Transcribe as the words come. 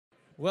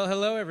Well,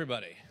 hello,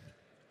 everybody.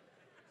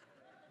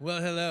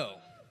 Well, hello.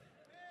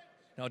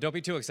 No, don't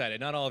be too excited.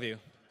 Not all of you.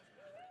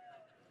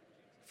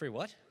 Free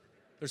what?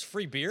 There's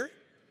free beer?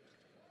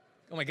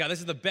 Oh, my God, this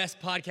is the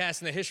best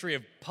podcast in the history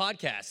of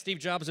podcasts. Steve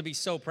Jobs would be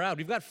so proud.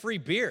 We've got free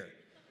beer.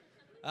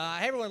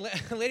 Hey, everyone,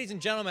 ladies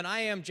and gentlemen,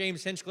 I am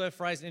James Hinchcliffe,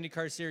 Horizon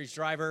IndyCar Series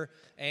driver,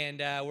 and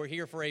we're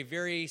here for a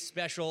very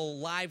special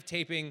live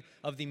taping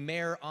of the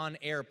Mayor on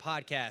Air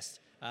podcast,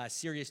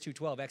 Sirius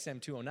 212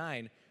 XM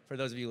 209, for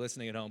those of you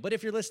listening at home. But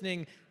if you're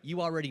listening, you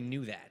already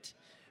knew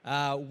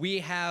that. We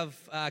have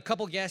a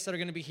couple guests that are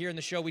going to be here in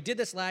the show. We did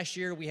this last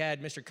year. We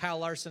had Mr. Kyle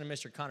Larson and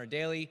Mr. Conor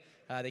Daly.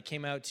 They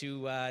came out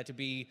to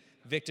be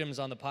victims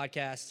on the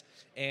podcast,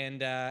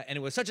 and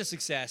it was such a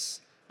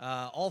success.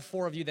 All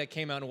four of you that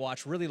came out and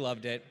watched really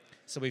loved it,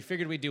 so we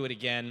figured we'd do it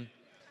again.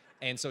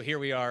 And so here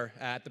we are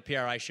at the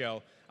PRI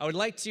show. I would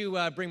like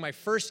to bring my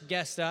first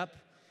guest up.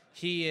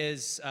 He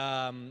is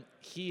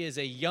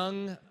a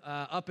young,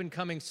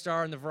 up-and-coming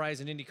star in the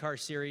Verizon IndyCar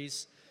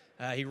Series.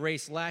 He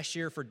raced last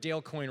year for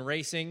Dale Coyne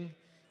Racing.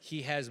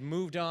 He has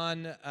moved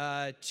on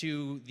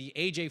to the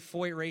AJ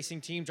Foyt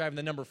Racing team, driving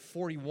the number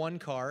 41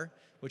 car,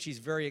 which he's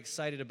very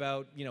excited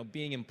about, you know,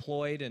 being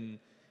employed and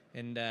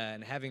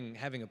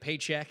having a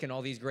paycheck and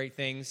all these great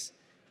things.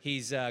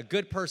 He's a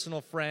good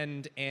personal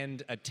friend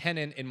and a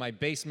tenant in my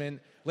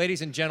basement.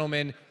 Ladies and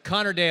gentlemen,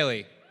 Conor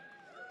Daly.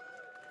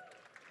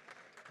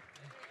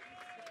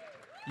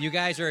 You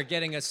guys are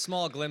getting a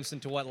small glimpse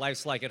into what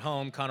life's like at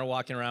home. Conor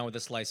walking around with a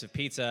slice of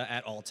pizza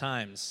at all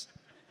times.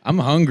 I'm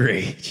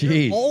hungry.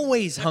 Jeez. You're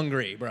always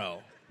hungry, bro.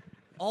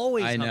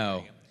 Always hungry. I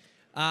know.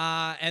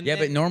 And yeah,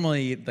 then, but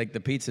normally, like, the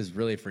pizza's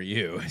really for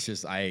you. It's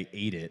just I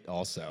eat it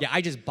also. yeah,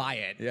 I just buy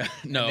it. Yeah.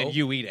 And No. then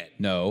you eat it.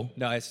 No.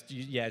 No, it's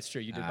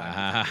true. You do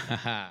buy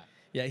it.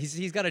 Yeah,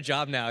 he's got a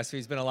job now, so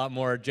he's been a lot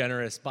more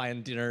generous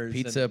buying dinners.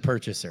 Pizza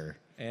purchaser.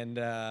 And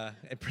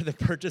for the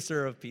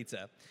purchaser of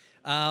pizza.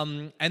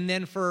 And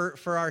then for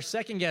our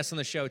second guest on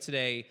the show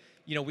today,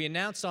 you know, we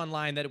announced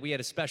online that we had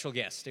a special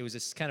guest. It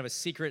was kind of a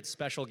secret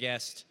special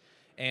guest,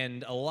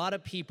 and a lot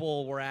of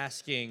people were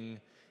asking.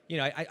 You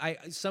know,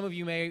 some of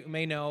you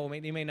may know,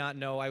 you may not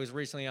know. I was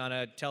recently on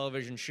a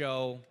television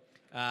show,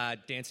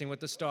 Dancing with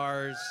the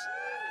Stars,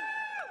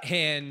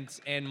 and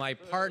my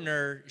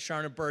partner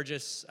Sharna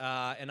Burgess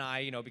and I,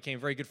 you know, became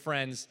very good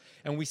friends.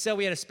 And we said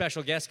we had a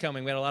special guest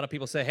coming. We had a lot of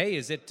people say, "Hey,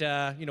 is it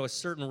you know, a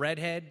certain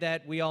redhead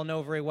that we all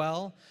know very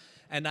well?"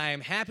 And I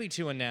am happy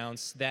to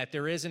announce that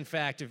there is, in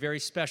fact, a very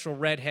special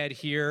redhead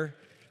here,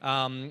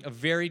 a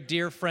very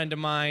dear friend of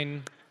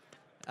mine.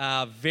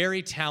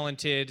 Very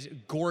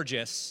talented,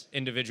 gorgeous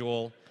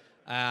individual,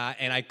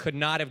 and I could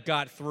not have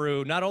got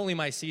through not only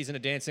my season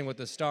of Dancing with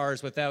the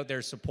Stars without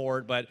their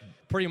support, but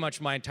pretty much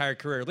my entire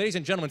career. Ladies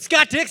and gentlemen,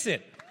 Scott Dixon!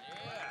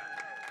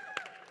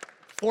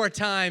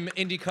 Four-time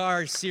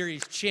IndyCar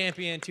Series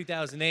champion,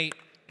 2008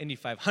 Indy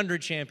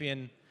 500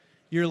 champion.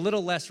 You're a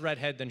little less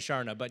redhead than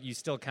Sharna, but you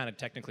still kind of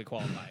technically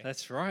qualify.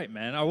 That's right,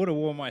 man. I would have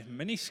worn my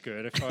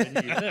miniskirt if I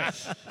knew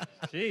this.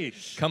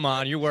 Jeez. Come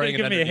on, you're wearing it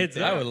Give me a underneath heads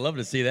it. up. I would love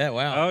to see that.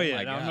 Wow. Oh, yeah.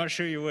 my No, I'm God. not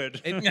sure you would.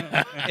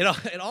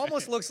 It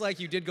almost looks like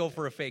you did go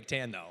for a fake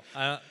tan,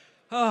 though.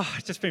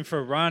 I've just been for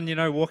a run, you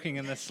know, walking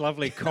in this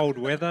lovely cold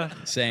weather.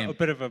 Same. A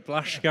bit of a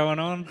blush going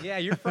on. Yeah,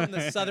 you're from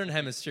the southern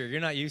hemisphere. You're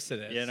not used to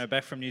this. Yeah, no,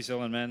 back from New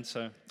Zealand, man.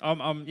 So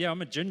I'm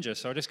a ginger,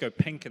 so I just go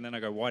pink and then I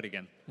go white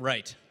again.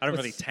 Right. I don't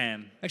really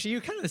tan. Actually,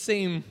 you're kind of the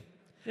same.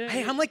 Yeah,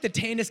 Hey, yeah. I'm like the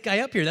tannest guy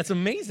up here. That's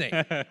amazing.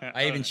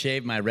 I even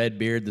shaved my red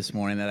beard this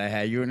morning that I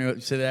had. You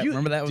see that?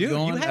 Remember that was Dude,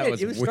 going? You had that it.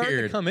 was It was weird.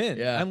 starting to come in.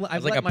 Yeah. I I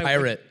was like a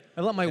pirate. I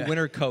let my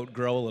winter coat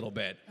grow a little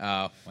bit.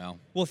 Oh, well.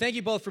 Well, thank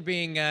you both for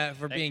being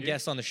you.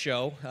 guests on the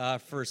show,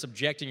 for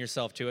subjecting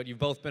yourself to it. You've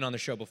both been on the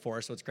show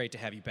before, so it's great to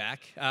have you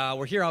back.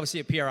 We're here, obviously,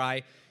 at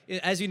PRI.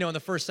 As you know, in the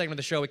first segment of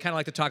the show, we kind of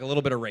like to talk a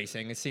little bit of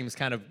racing. It seems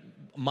kind of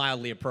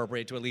mildly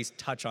appropriate to at least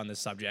touch on this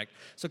subject.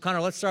 So, Conor,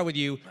 let's start with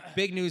you.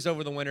 Big news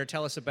over the winter.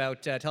 Tell us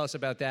about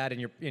that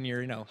and your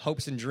you know,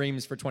 hopes and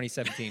dreams for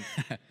 2017.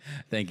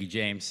 Thank you,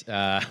 James.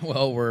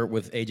 Well, we're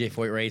with AJ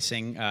Foyt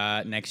Racing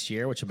next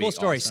year, which will be Cool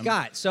story, awesome.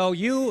 Scott. So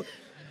you.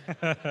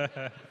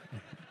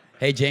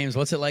 Hey, James,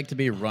 what's it like to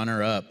be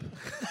runner-up?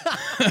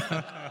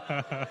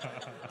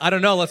 I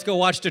don't know. Let's go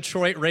watch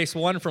Detroit Race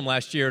 1 from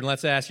last year, and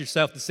let's ask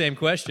yourself the same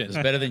question. It's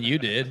better than you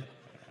did.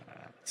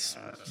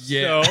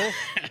 Yeah.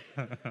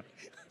 So,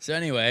 So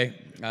anyway,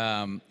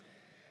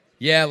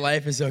 yeah,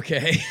 life is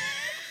okay.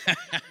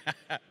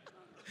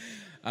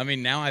 I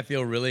mean, now I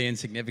feel really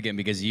insignificant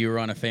because you were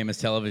on a famous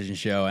television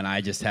show and I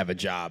just have a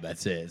job.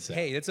 That's it. So.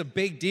 hey, that's a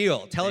big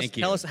deal. Tell Thank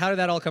us, how did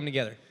that all come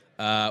together?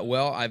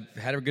 Well, I've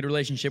had a good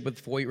relationship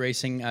with Foyt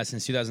Racing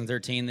since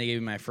 2013. They gave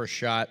me my first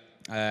shot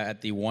at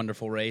the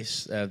wonderful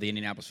race, the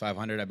Indianapolis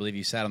 500. I believe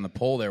you sat on the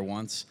pole there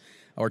once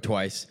or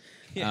twice.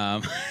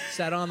 Yeah.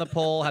 Sat on the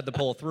pole, had the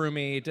pole through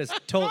me. Just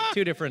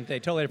two different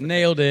things, totally different.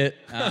 Nailed it.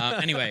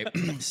 Anyway,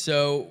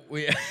 so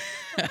we...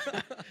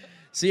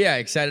 So yeah,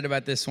 excited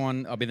about this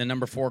one. I'll be the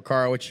number 4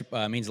 car, which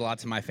means a lot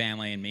to my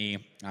family and me.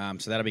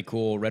 So that'll be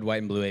cool. Red, white,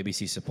 and blue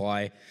ABC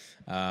supply.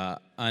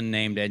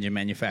 unnamed engine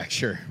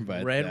manufacturer.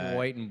 But Red,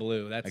 white, and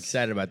blue. That's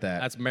excited about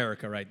that. That's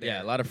America right there.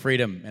 Yeah, a lot of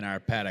freedom in our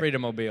paddock.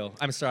 Freedomobile.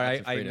 I'm sorry, Lots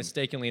of I freedom.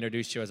 mistakenly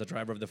introduced you as a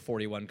driver of the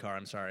 41 car.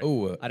 I'm sorry.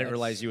 Ooh, I didn't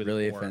realize you were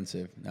really the 4.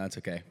 offensive. No, it's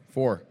okay.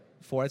 4.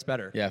 4, that's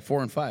better. Yeah,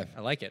 4 and 5.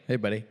 I like it. Hey,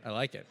 buddy. I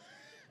like it.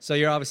 So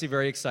you're obviously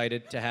very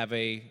excited to have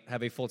a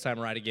full-time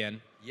ride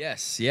again.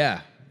 Yes.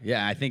 Yeah.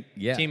 Yeah. I think.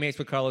 Yeah. Teammates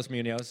with Carlos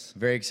Munoz.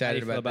 Very How do excited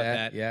you feel about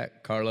that. that? Yeah.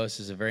 Carlos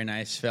is a very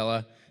nice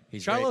fella.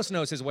 He's Charlos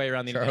knows his way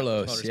around the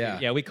Charlos, Motor yeah.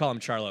 Speed. Yeah, we call him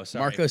Charlos.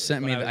 Sorry. Marco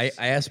sent me. When I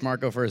asked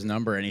Marco for his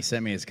number, and he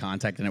sent me his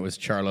contact, and it was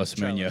Charlos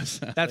Munoz.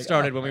 That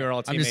started when we were all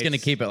I'm teammates. just gonna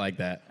keep it like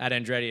that. At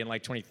Andretti in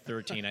like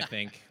 2013, I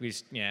think. We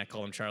just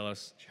call him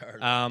Charlos.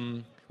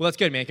 Well, that's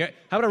good, man.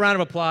 How about a round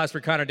of applause for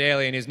Conor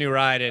Daly and his new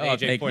ride at AJ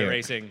thank Foy you.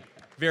 Racing?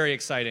 Very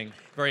exciting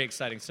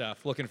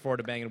stuff. Looking forward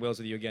to banging wheels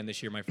with you again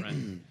this year, my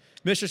friend.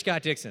 Mr.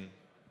 Scott Dixon,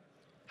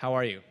 how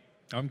are you?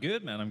 I'm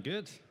good, man. I'm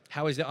good.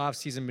 How has the off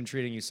season been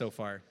treating you so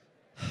far?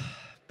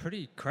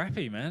 Pretty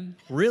crappy, man.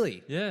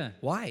 Really? Yeah.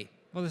 Why?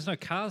 Well, there's no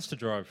cars to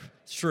drive.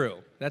 It's true.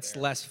 That's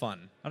less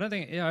fun. I don't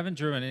think. Yeah, I haven't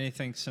driven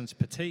anything since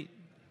Petite.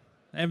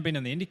 I haven't been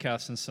in the IndyCar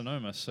since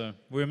Sonoma, so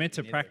we were meant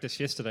to practice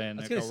yesterday, and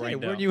I was it going got to say,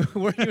 rained out.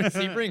 weren't you in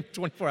Sebring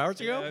 24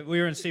 hours ago? We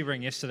were in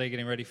Sebring yesterday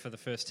getting ready for the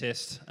first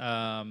test.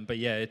 But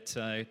yeah,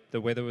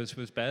 the weather was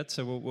bad,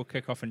 so we'll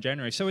kick off in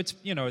January. So it's,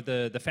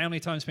 the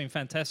family time's been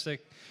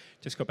fantastic.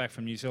 Just got back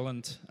from New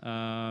Zealand,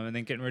 and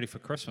then getting ready for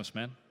Christmas,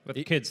 man. With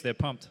the kids, they're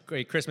pumped.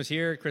 Great. Christmas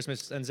here,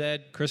 Christmas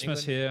NZ.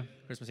 Christmas England. here.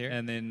 Christmas here.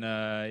 And then,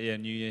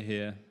 New Year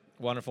here.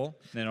 Wonderful.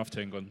 And then off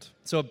to England.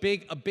 So a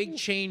big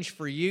change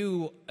for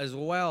you as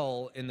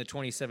well in the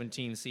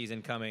 2017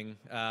 season coming.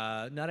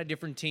 Not a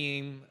different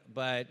team,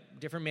 but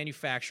different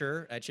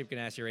manufacturer at Chip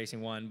Ganassi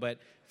Racing 1. But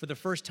for the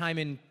first time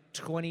in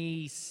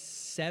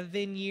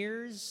 27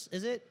 years,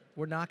 is it?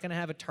 We're not going to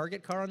have a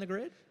target car on the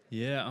grid?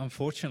 Yeah,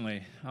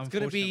 unfortunately. That's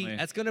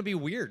going to be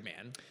weird,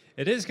 man.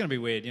 It is going to be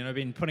weird. I've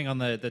been putting on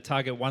the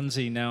Target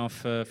onesie now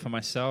for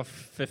myself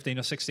 15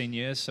 or 16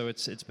 years, so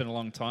it's been a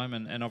long time.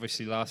 And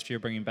obviously last year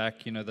bringing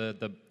back,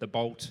 the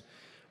Bolt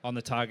on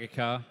the Target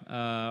car.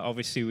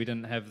 Obviously we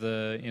didn't have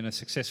the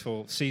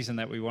successful season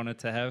that we wanted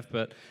to have,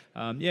 but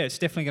it's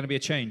definitely going to be a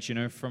change.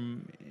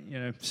 From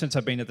since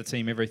I've been at the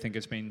team, everything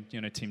has been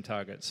Team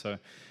Target. So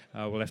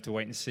we'll have to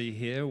wait and see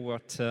here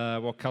what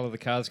color the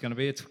car is going to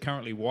be. It's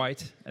currently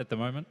white at the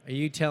moment. Are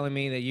you telling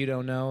me that you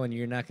don't know and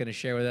you're not going to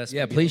share with us?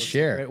 Yeah, please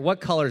share. Secret? What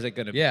color is it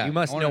going to be? Yeah, You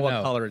must I know wanna what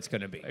know. color it's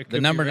going to be. The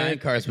number 9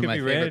 car has It been could my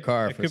be favorite red.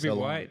 car It for could be so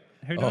long. white.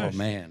 Who Oh, knows?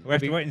 man. We'll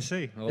have to wait and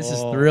see. This is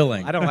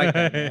thrilling. I don't like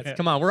that. Man.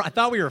 Come on, I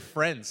thought we were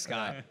friends,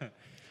 Scott.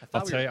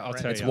 I'll tell you.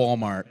 It's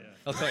Walmart.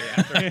 I'll tell you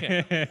after.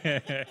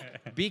 Yeah.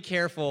 Be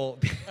careful.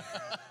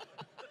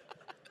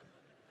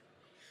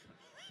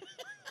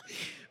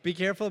 Be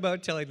careful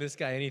about telling this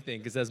guy anything,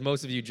 because as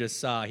most of you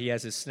just saw, he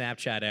has his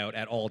Snapchat out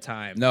at all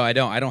times. No, I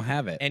don't. I don't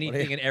have it.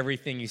 Anything and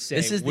everything you say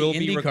This is the will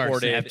be IndyCar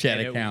recorded Snapchat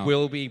and account. it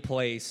will be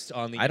placed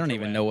on the I don't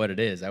even interweb. know what it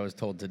is. I was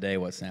told today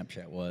what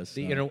Snapchat was.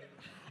 The so. inter-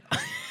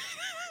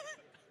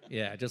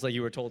 Yeah, just like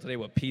you were told today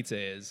what pizza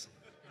is.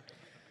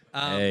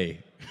 Hey.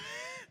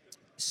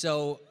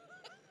 So,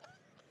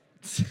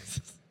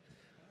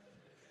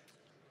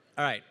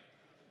 all right,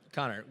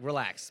 Connor,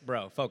 relax,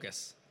 bro.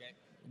 Focus. Okay.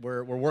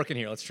 We're working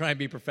here. Let's try and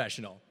be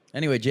professional.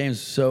 Anyway, James,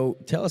 so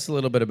tell us a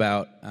little bit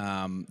about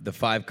the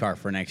 5 car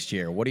for next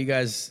year. What are you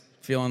guys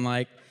feeling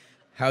like?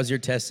 How's your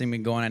testing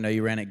been going? I know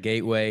you ran at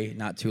Gateway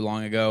not too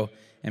long ago,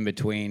 in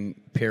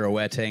between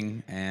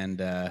pirouetting and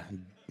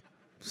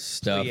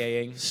stuff,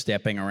 Pliéing.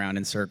 stepping around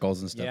in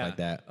circles and stuff Yeah, like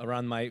that.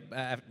 around my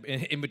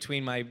in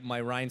between my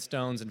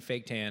rhinestones and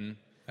fake tan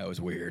That was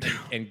weird.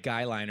 and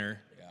guy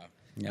liner.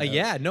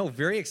 Yeah. No,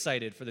 very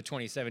excited for the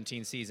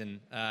 2017 season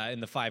in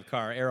the 5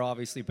 car. Arrow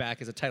obviously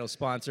back as a title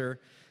sponsor.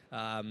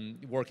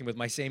 Working with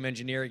my same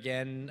engineer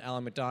again,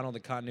 Alan McDonald. The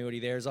continuity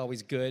there is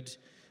always good.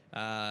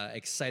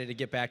 Excited to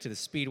get back to the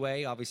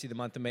Speedway. Obviously, the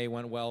month of May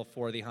went well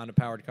for the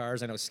Honda-powered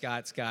cars. I know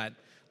Scott's got a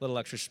little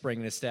extra spring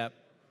in his step,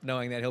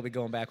 knowing that he'll be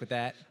going back with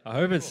that. I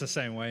hope it's the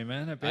same way,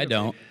 man. It better I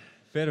don't. Be.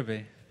 Better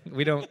be.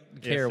 We don't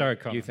care sorry, what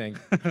Conor. you think.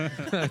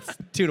 It's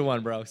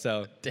 2-1, bro.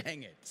 So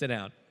Dang it. sit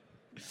down.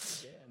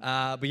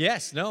 But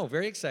yes, no,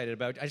 very excited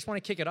about. I just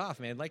want to kick it off,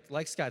 man.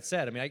 Like Scott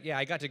said, I mean,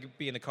 I got to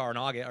be in the car in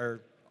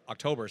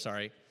October.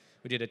 Sorry,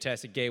 we did a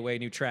test at Gateway,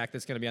 new track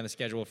that's going to be on the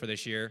schedule for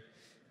this year,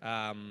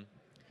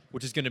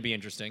 which is going to be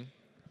interesting.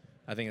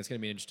 I think it's going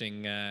to be an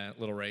interesting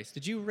little race.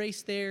 Did you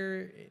race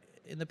there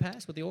in the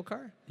past with the old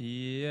car?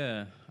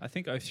 Yeah, I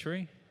think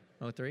 03.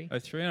 03?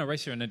 03, and I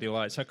raced here in Indy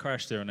Lights. I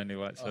crashed there in Indy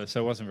Lights,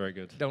 so it wasn't very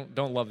good.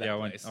 Don't love that Yeah,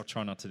 place. I'll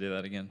try not to do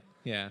that again.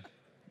 Yeah.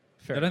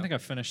 I Fair don't enough. think I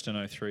finished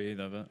in 03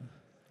 either, but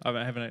I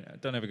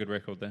don't have a good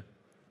record there.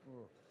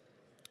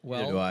 Well,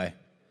 Neither do I.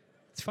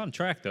 It's a fun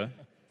track, though.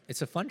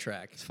 it's a fun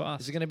track. It's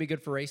fast. Is it going to be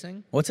good for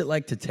racing? What's it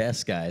like to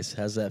test, guys?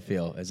 How's that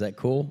feel? Is that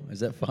cool? Is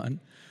that fun?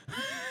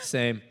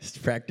 Same. Is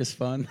practice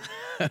fun?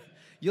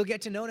 You'll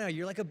get to know now.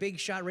 You're like a big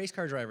shot race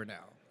car driver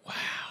now. Wow.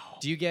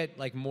 Do you get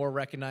like more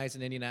recognized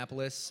in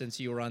Indianapolis since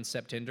you were on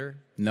Septinder?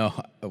 No.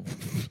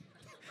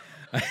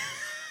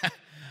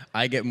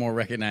 I get more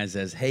recognized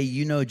as, hey,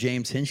 you know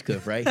James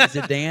Hinchcliffe, right? He's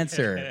a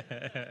dancer.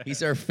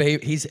 He's our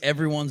favorite. He's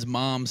everyone's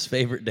mom's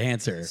favorite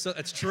dancer. So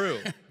that's true.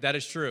 That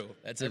is true.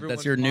 That's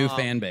Everyone's your new mom-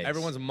 fan base.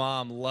 Everyone's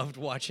mom loved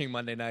watching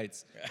Monday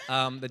nights.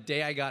 The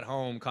day I got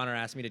home, Conor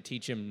asked me to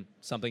teach him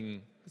some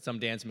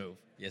dance move.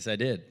 Yes, I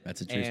did. That's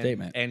a true And-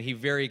 statement. And he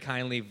very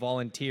kindly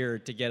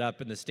volunteered to get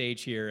up in the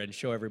stage here and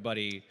show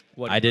everybody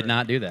what I he did learned.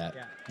 not do that.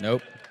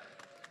 Nope.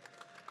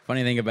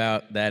 Funny thing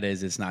about that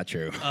is it's not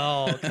true.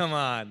 Oh, come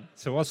on.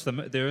 So what's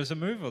there is a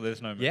move or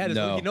there's no move? Yeah,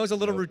 No. he knows a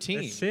little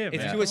routine. Let's see it,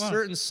 It's man. to a Come on.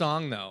 certain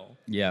song, though.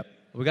 Yep.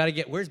 We got to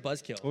get, where's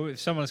Buzzkill? Well, if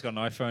someone's got an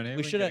iPhone here,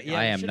 We should have. can- Yeah,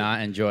 I we am should've-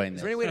 not enjoying Is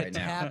this there any way right to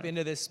now. tap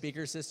into this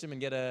speaker system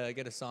and get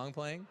a song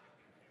playing?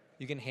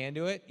 You can hand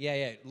to it.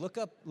 Yeah. Look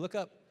up.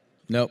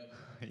 Nope.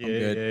 Yeah, I'm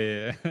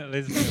good. yeah.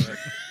 Let's do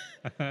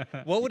it.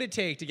 What would it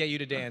take to get you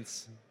to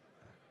dance?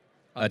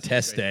 A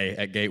test day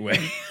at Gateway.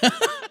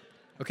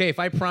 Okay, if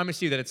I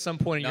promise you that at some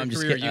point in No, I'm your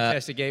just career kidding. you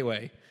test a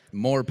Gateway,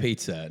 More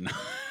pizza.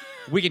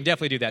 we can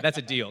definitely do that. That's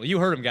a deal. You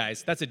heard him,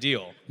 guys. That's a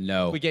deal.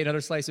 No. We get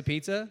another slice of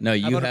pizza. No, How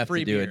you about have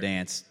free to do beer? a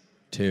dance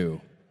too.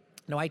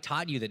 No, I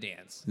taught you the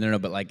dance. No,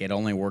 but like it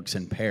only works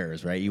in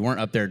pairs, right? You weren't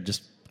up there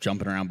just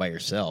jumping around by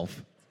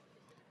yourself.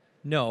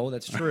 No,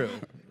 that's true.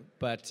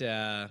 But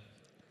Yeah.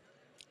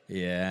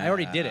 I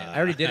already did it. I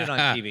already did it on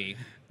TV.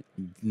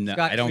 No,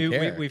 Scott, I don't we,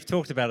 care. We've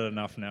talked about it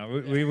enough now.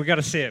 We got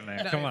to see it,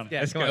 man. Come on. Yeah,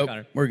 let's come go. on,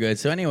 Conor. We're good.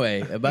 So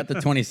anyway, about the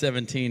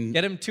 2017.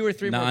 Get him 2 or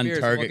 3 more beers, and we'll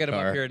Non-target get him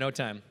car. up here in no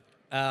time.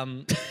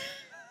 Guys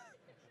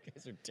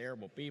are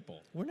terrible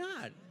people. We're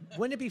not.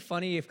 Wouldn't it be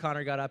funny if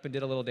Conor got up and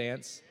did a little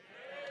dance?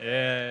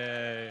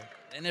 Yeah.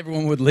 And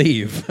everyone would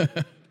leave.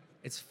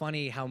 It's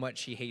funny how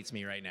much he hates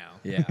me right now.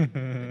 Yeah,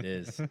 it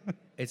is.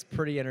 It's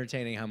pretty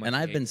entertaining how much. And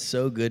he I've been hates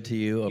so good to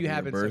you over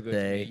have your been so good to me.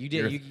 birthday. You did.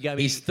 You're- You got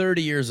me- He's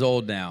 30 years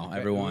old now,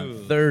 everyone.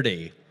 Ooh.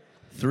 30.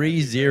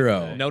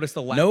 30. Notice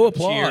the lack No of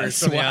cheers applause.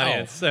 from the Wow.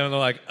 audience. And they're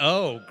like,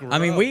 "Oh, gross." I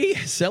mean, we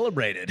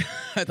celebrated.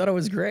 I thought it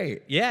was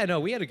great. Yeah, no,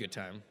 we had a good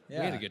time. We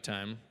had Yeah. a good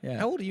time. Yeah.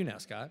 How old are you now,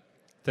 Scott?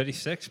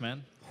 36,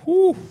 man.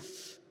 Whew.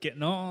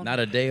 Getting on. Not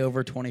a day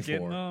over Getting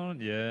 24.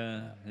 on.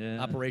 Yeah.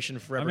 Operation I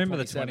Forever. remember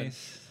 27. the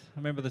 20s. I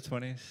remember the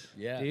 20s.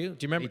 Yeah. Do you? Do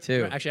you remember? Me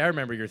too. Actually, I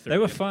remember your 30. They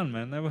were fun,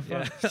 man. They were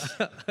fun.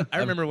 I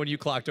remember when you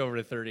clocked over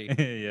to 30.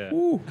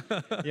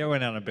 yeah. Yeah,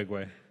 went out in a big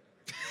way.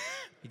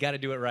 You got to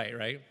do it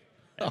right?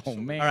 Oh,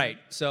 man. All right,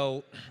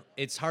 so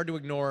it's hard to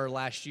ignore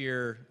last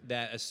year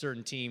that a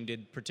certain team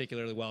did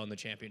particularly well in the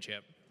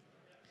championship.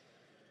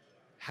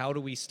 How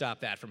do we stop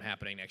that from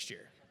happening next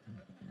year?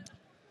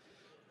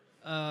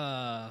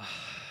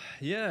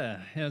 Yeah,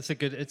 it's a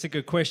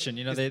good question.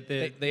 You know,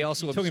 They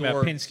also you're talking about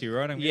absorb-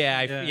 Penske, right?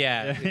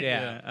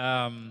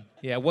 Yeah.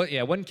 Yeah,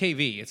 wasn't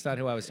KV. It's not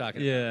who I was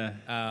talking about.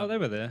 Yeah. They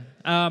were there.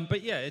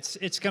 But yeah,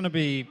 it's going to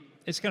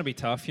be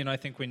tough. You know, I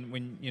think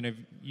when you know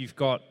you've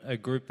got a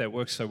group that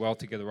works so well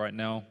together right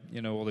now.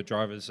 You know, all the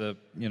drivers are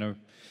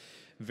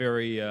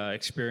very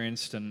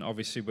experienced, and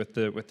obviously with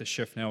the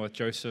shift now with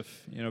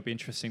Joseph, it'll be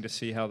interesting to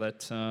see how that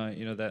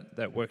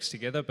that works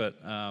together.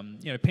 But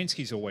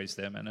Penske's always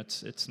there, man.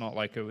 It's not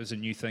like it was a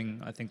new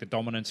thing. I think the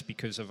dominance,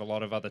 because of a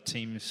lot of other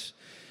teams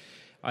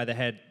either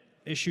had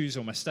issues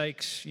or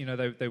mistakes.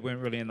 They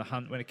weren't really in the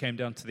hunt when it came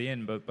down to the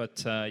end.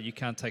 But you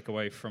can't take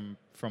away from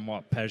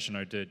what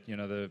Pagano did.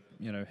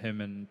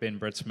 Him and Ben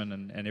Britzman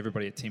and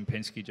everybody at Team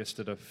Penske just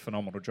did a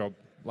phenomenal job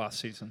last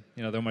season.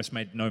 They almost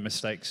made no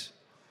mistakes.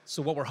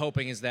 So what we're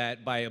hoping is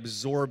that by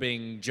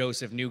absorbing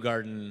Joseph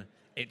Newgarden,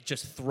 it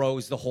just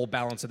throws the whole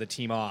balance of the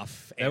team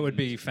off. That would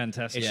be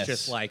fantastic. It's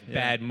just like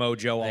bad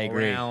mojo all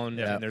agree. around.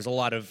 Yeah. And there's a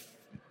lot of,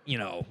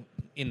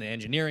 in the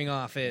engineering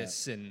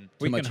office and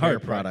Too much can hair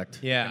hope, right? product.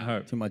 yeah.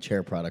 hope. Too much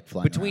hair product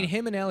flying Between around.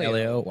 him and Elio,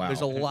 Elio, wow.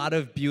 there's a lot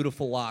of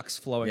beautiful locks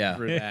flowing Yeah.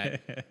 through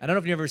that. I don't know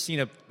if you've ever seen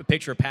a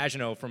picture of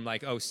Pagano from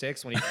like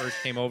 06 when he first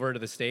came over to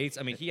the States.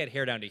 I mean, he had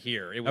hair down to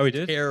here. It was he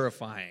did?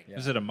 terrifying.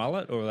 Was it a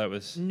mullet or that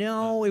was?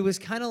 No, it was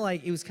kind of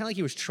like he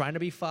was trying to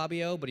be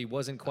Fabio, but he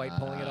wasn't quite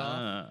pulling it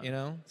off.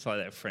 It's like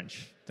that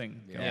French thing.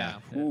 Yeah.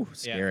 Whew,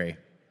 scary.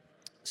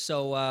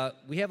 So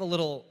we have a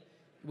little.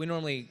 We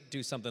normally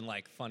do something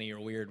like funny or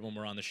weird when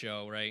we're on the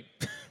show, right?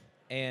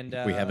 And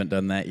We haven't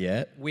done that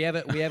yet. We have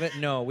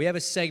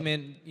a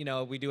segment,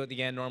 we do at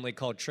the end normally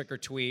called Trick or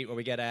Tweet, where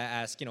we get to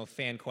ask,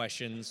 fan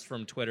questions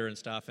from Twitter and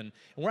stuff. And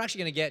we're actually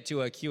going to get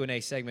to a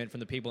Q&A segment from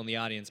the people in the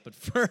audience. But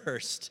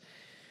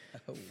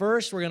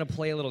first, we're going to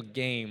play a little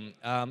game.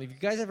 Have you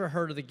guys ever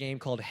heard of the game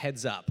called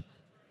Heads Up?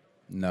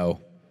 No.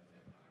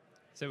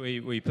 So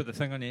we put the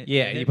thing on you.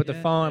 Yeah, you put the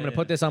phone. I'm going to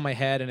put this on my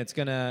head, and it's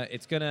gonna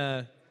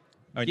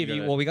Oh, give you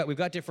you. got it. Well, we've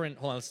got different.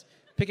 Hold on, let's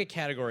pick a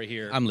category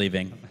here. I'm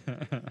leaving.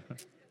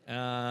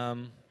 We're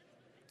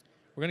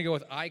gonna go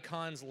with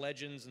icons,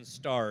 legends, and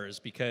stars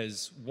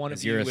because one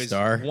of you're you a is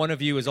star? one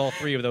of you is all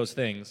three of those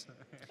things.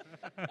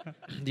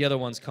 The other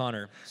one's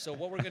Conor. So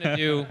what we're gonna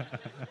do?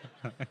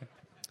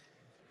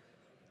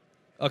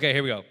 Okay,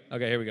 here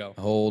we go.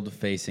 Hold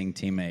facing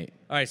teammate.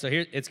 All right, so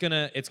here it's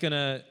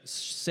gonna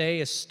say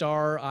a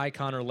star,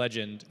 icon, or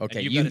legend. and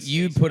Okay, you've you gotta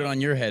say put it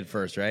on your head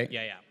first, right?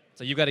 Yeah.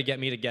 So you've got to get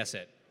me to guess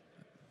it.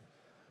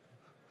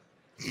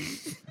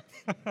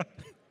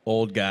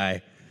 old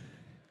guy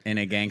in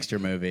a gangster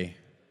movie.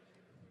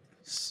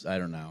 I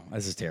don't know.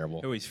 This is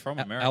terrible. Oh, he's from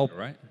America,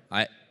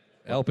 right?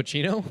 Al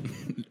Pacino?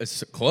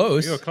 It's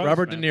close. You were close,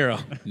 Robert man. De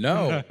Niro.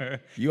 No,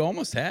 you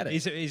almost had it.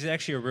 He's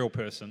actually a real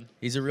person.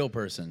 He's a real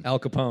person. Al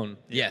Capone.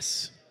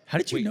 Yes. How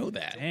did you know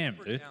that? Damn,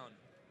 dude.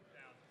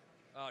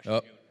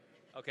 Oh,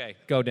 Okay,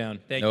 go down.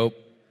 Thank you. nope.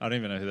 I don't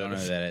even know who I don't that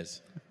know is. who that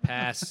is.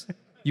 Pass.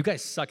 You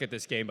guys suck at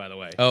this game, by the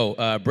way.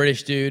 Oh,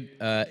 British dude.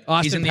 He's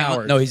Austin in the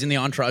Powers. No, he's in the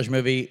Entourage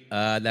movie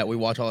that we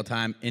watch all the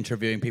time,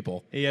 interviewing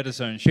people. He had his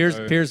own show.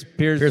 Piers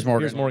Morgan.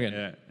 Piers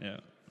Morgan. Yeah.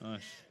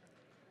 Nice.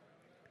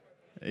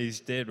 He's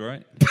dead,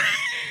 right?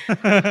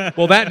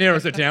 Well, that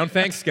narrows it down.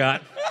 Thanks,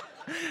 Scott.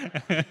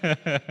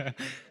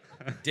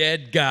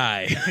 Dead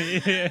guy.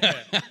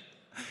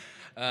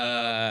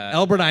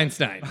 Albert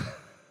Einstein.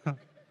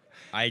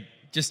 I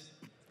just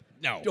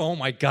no. Oh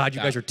my God,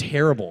 you guys are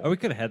terrible. Oh, we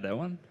could have had that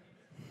one.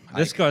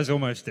 This guy's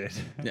almost dead.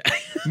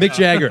 Mick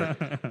Jagger.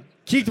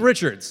 Keith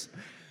Richards.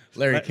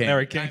 Larry King.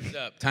 Larry King.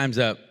 Time's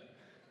up.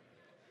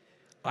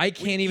 I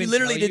can't even You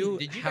literally tell you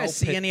did you how guys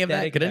see any of that?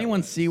 pathetic Could anyone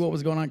was. see what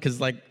was going on? Because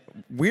like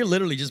we're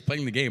literally just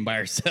playing the game by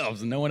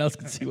ourselves, and no one else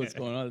can see what's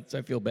going on. So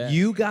I feel bad.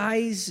 You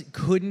guys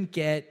couldn't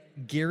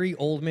get Gary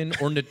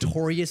Oldman or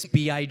Notorious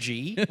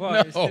B.I.G.?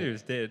 Well, No. he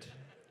was dead.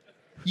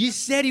 You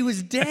said he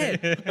was dead.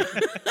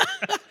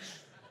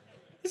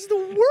 This is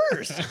the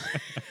worst.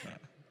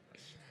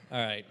 All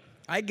right.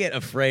 I get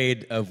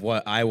afraid of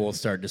what I will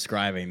start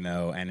describing,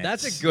 though, and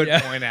That's it's, a good yeah.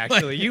 point,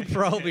 actually. You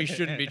probably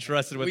shouldn't be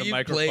trusted with Well, a you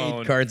microphone.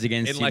 played Cards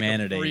Against in like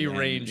Humanity, a free and,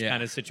 range yeah,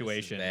 kind of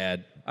situation.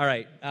 Bad. All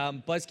right,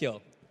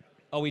 Buzzkill.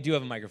 Oh, we do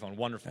have a microphone.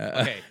 Wonderful.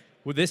 Okay.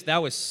 Well, that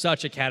was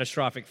such a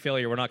catastrophic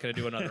failure. We're not going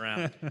to do another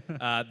round.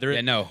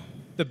 Yeah, no.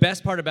 The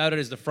best part about it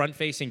is the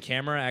front-facing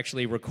camera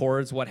actually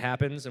records what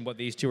happens and what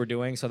these two are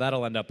doing, so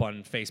that'll end up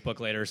on Facebook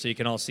later, so you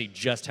can all see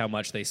just how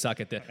much they suck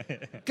at this.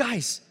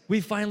 Guys, we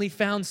finally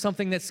found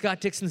something that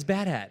Scott Dixon's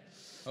bad at.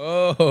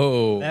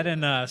 Oh. That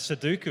and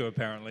Sudoku,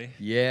 apparently.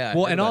 Yeah. I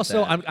Well, heard and about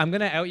also, that. I'm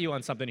going to out you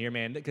on something here,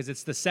 man, because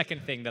it's the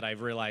second thing that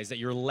I've realized that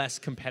you're less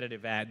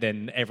competitive at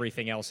than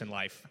everything else in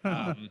life,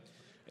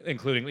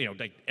 including,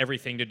 like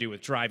everything to do with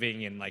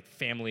driving and like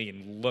family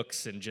and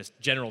looks and just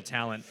general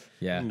talent.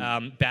 Yeah.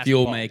 Basketball.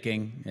 Fuel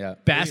making. Yeah.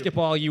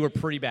 Basketball, you were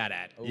pretty bad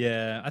at.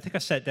 Yeah, I think I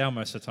sat down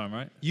most of the time,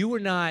 right? You were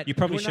not. You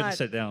probably were shouldn't not-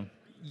 sit down.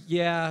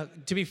 Yeah,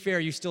 to be fair,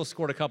 you still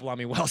scored a couple on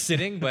me while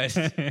sitting, but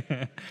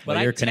Well,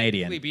 I you're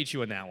Canadian. technically beat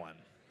you in that one.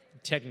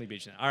 Technically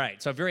beat you. All right,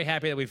 so I'm very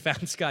happy that we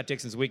found Scott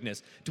Dixon's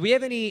weakness. Do we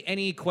have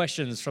any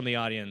questions from the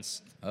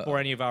audience for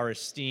any of our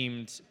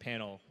esteemed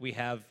panel? We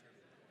have.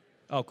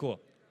 Oh,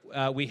 cool.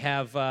 We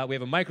have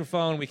a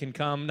microphone. We can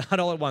come. Not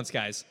all at once,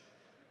 guys.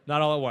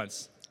 Not all at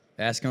once.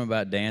 Ask him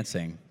about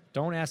dancing.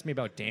 Don't ask me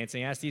about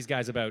dancing. Ask these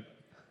guys about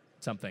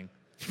something.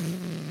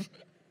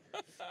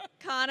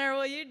 Connor,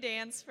 will you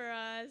dance for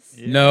us?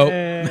 No.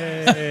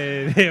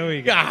 Yay, there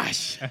we go.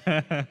 Gosh.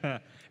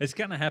 It's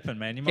gonna happen,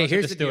 man. You Okay, might as well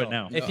here's just the do deal. it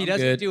now. If he I'm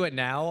doesn't good. do it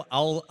now,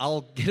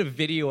 I'll get a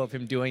video of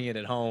him doing it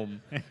at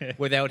home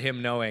without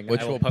him knowing.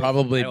 Which I will post-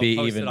 probably I will be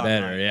post even it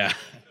better. online. Yeah.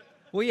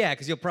 Well, yeah,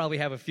 because you'll probably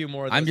have a few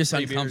more of those I'm just free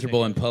beers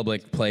uncomfortable in maybe.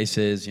 public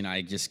places.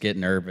 I just get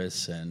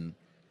nervous and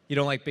You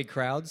don't like big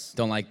crowds?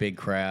 don't like big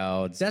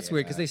crowds. That's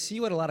weird because Yeah. they see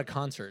you at a lot of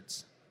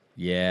concerts.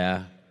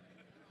 Yeah.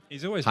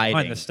 He's always Hiding.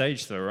 behind the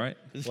stage, though, right?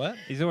 What?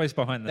 He's always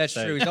behind the That's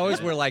stage. true. He's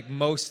always where like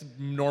most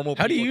normal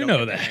people How do you don't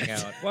know get to that? hang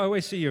out. Well, I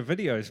always see your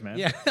videos, man.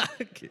 Yeah,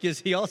 because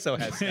he also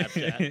has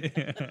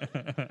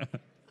Snapchat.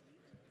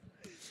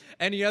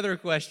 Any other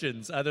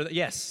questions?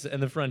 Yes, in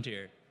the front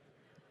here.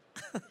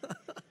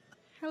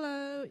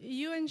 Hello,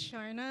 you and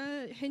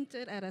Sharna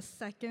hinted at a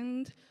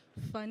second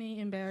funny,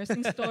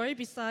 embarrassing story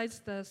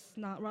besides the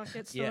snot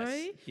rocket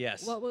story.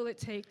 Yes. What will it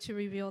take to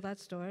reveal that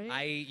story?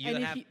 You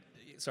have.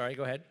 Sorry,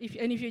 go ahead. If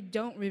you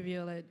don't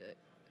reveal it,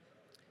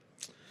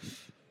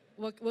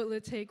 what will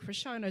it take for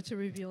Sharna to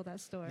reveal that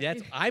story?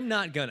 I'm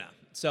not gonna.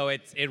 So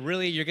it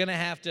really you're gonna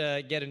have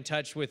to get in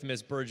touch with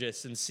Miss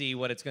Burgess and see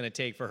what it's gonna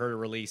take for her to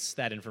release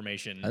that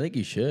information. I think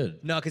you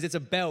should. No, because it's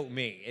about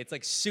me. It's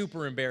like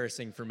super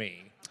embarrassing for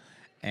me.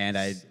 And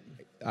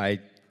I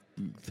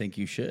think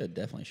you should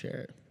definitely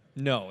share it.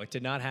 No, it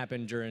did not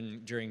happen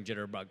during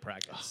jitterbug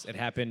practice. It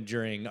happened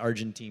during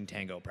Argentine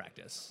tango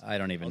practice. I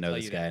don't even I'll know tell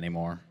this you guy that.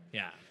 anymore.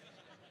 Yeah.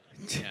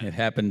 It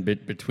happened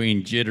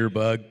between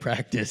jitterbug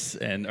practice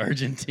and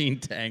Argentine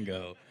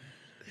tango.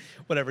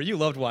 Whatever. You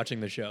loved watching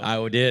the show.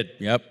 I did.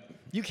 Yep.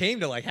 You came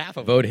to like half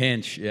of them. Vote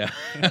Hinch. Yeah.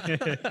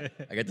 I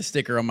got the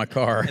sticker on my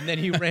car. And then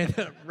you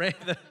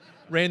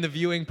ran the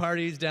viewing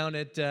parties down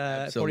at 45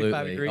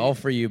 Absolutely. degrees. All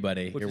for you,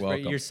 buddy. which You're is great.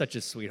 welcome. You're such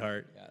a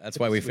sweetheart. That's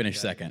Such why a we sweet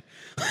finished guy. second.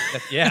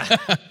 Yeah.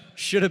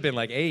 Should have been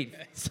like 8.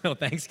 So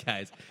thanks,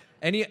 guys.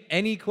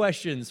 Any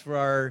questions for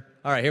our...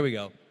 All right, here we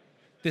go.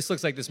 This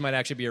looks like this might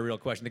actually be a real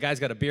question. The guy's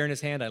got a beer in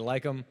his hand. I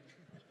like him.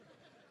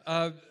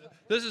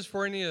 This is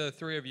for any of the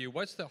three of you.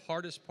 What's the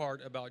hardest part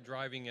about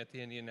driving at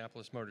the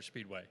Indianapolis Motor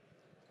Speedway?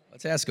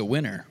 Let's ask a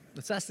winner.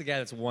 Let's ask the guy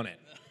that's won it.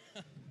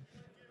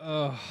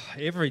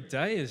 Every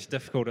day is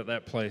difficult at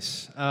that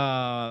place.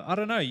 I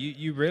don't know.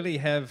 You really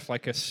have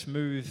like a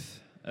smooth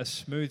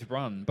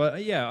run.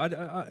 But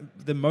yeah,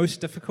 the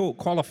most difficult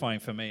qualifying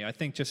for me. I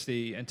think just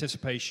the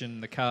anticipation,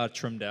 the car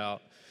trimmed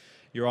out,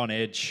 you're on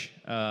edge.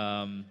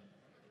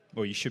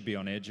 Well, you should be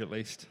on edge at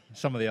least.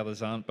 Some of the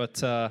others aren't.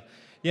 But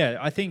yeah,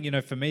 I think,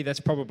 for me, that's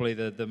probably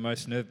the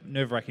most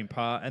nerve-wracking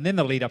part. And then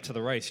the lead up to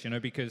the race,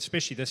 because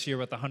especially this year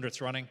with the hundreds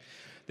running,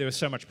 there was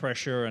so much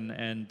pressure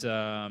and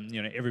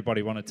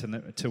everybody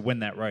wanted to win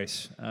that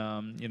race.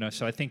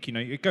 So I think,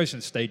 it goes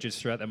in stages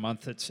throughout the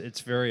month. It's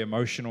very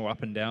emotional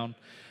up and down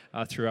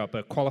throughout.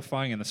 But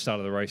qualifying and the start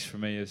of the race for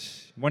me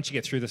is, once you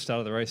get through the start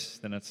of the race,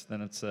 then it's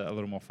a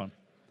little more fun.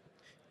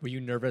 Were you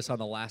nervous on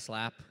the last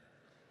lap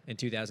in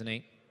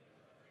 2008?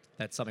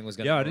 That something was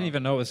going to Yeah, go I didn't wrong?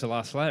 even know it was the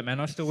last lap, man.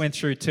 I still went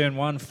through turn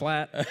 1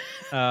 flat.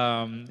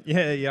 I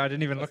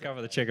didn't even look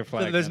over the checker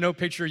flag. There's no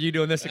picture of you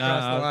doing this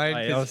across the line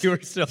I because was you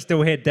were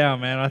still head down,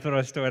 man. I thought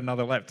I still had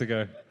another lap to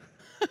go.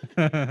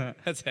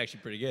 That's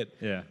actually pretty good.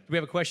 Yeah. Do we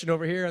have a question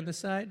over here on this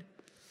side?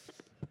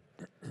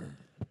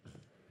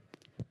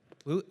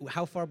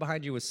 How far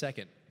behind you was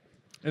second?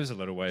 It was a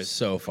little ways.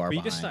 So far But you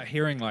behind. just start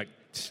hearing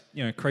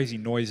crazy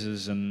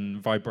noises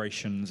and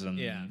vibrations and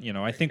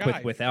Yeah. I think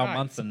Guys, with our guys.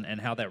 month and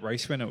how that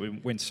race went,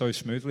 it went so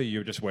smoothly. You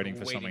were just waiting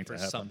for Waiting something for to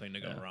happen. something to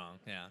go Yeah. wrong.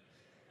 Yeah.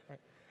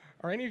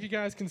 Are any of you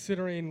guys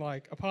considering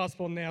like a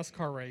possible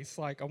NASCAR race,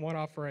 like a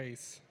one-off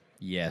race?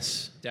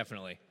 Yes,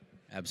 Definitely.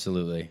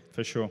 absolutely.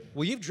 For sure.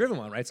 Well, you've driven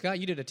one, right, Scott?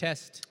 You did a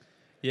test.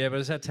 Yeah, but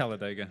it's at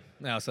Talladega.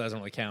 No, so that doesn't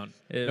really count.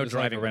 It No was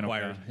like driving a rental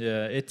required. car.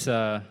 Yeah, it's.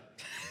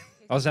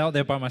 I was out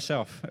there by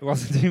myself. It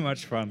wasn't too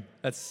much fun.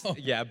 That's about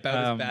as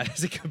bad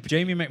as it could be.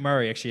 Jamie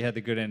McMurray actually had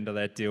the good end of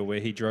that deal where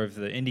he drove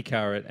the Indy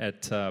car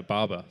at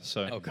Barber.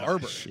 So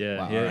Barber. yeah,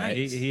 Wow, yeah, alright.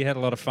 he had a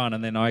lot of fun,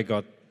 and then I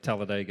got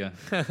Talladega.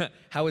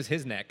 How was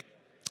his neck?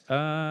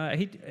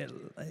 He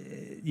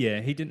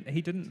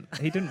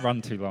didn't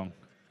run too long.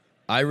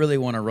 I really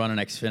want to run an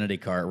Xfinity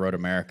car at Road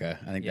America.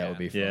 I think Yeah. that would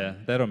be fun. Yeah,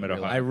 that'll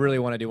matter. I really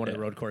want to do one of the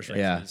road course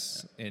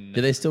races. Yeah. In,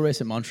 Do they still race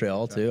at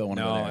Montreal too? I want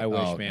to No, go there. I wish,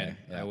 Oh, okay. man.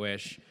 Yeah. I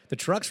wish. The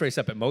trucks race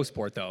up at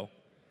Mosport, though.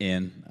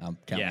 I'm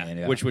counting in.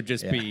 Yeah. Which would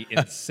just Yeah. be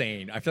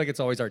insane. I feel like it's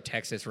always our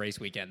Texas race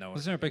weekend, though.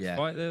 Was there a big Yeah.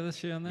 fight there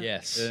this year on that?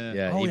 Yes. Yeah.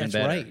 Yeah. Oh, even that's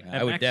better. right.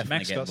 I would definitely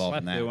Max get got involved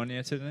in slapped there that. one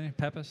year too, didn't he?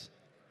 Pappas?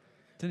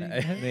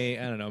 Didn't he?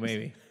 I don't know,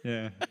 maybe.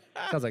 Yeah.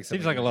 Sounds like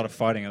Seems something like a good. lot of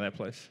fighting at that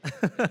place.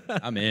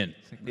 I'm in.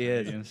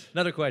 It is.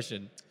 Another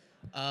question.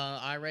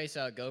 I race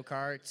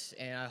go-karts,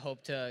 and I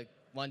hope to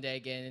one day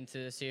get into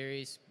the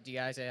series. Do you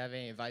guys have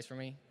any advice for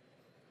me?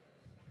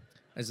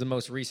 As the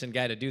most recent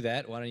guy to do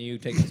that, why don't you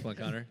take this one,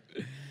 Connor?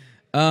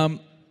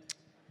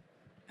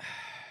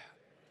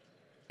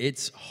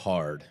 It's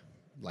hard,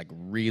 like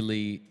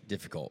really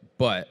difficult,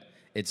 but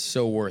it's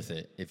so worth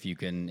it if you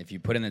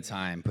put in the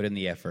time, put in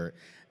the effort,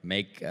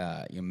 make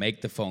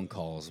the phone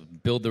calls,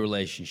 build the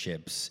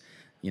relationships,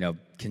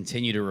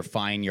 continue to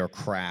refine your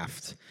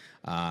craft.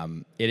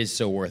 It is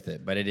so worth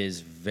it, but it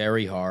is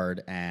very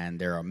hard, and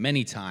there are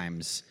many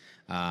times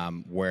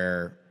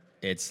where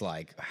it's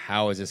like,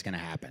 how is this going to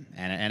happen?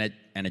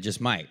 And it just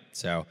might.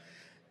 So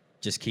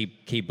just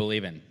keep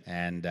believing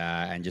and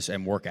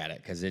work at it,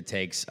 because it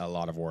takes a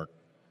lot of work.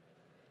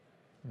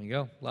 There you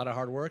go. A lot of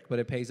hard work, but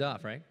it pays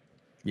off, right?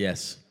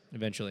 Yes.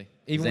 Eventually.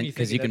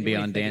 Because you can be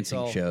on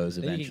dancing shows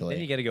eventually.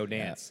 Then you got to go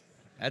dance.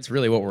 That's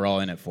really what we're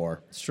all in it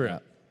for. It's true. Yeah.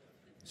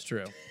 It's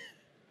true.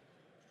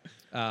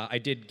 I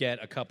did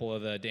get a couple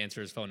of the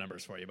dancers' phone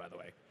numbers for you, by the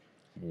way.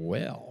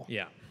 Well.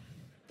 Yeah.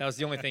 That was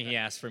the only thing he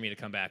asked for me to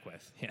come back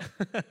with.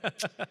 Yeah.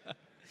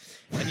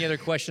 Any other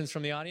questions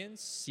from the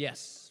audience?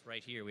 Yes.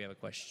 Right here we have a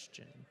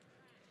question.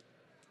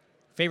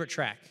 Favorite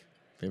track?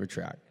 Favorite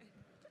track.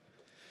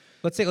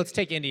 Let's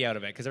take Indy out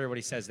of it, because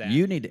everybody says that.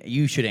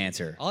 You should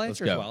answer. I'll Let's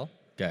answer as go. well.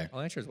 Okay. I'll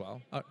answer as well.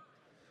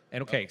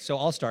 And okay, so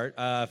I'll start.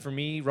 For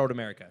me, Road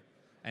America.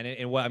 And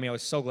I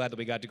was so glad that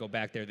we got to go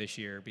back there this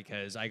year,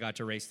 because I got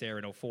to race there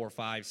in 04,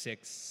 5,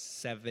 6,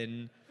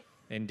 7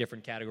 in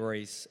different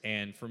categories.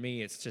 And for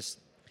me, it's just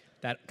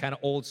that kind of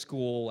old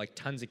school, like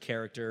tons of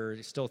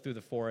character, still through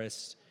the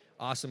forest,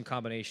 awesome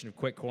combination of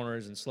quick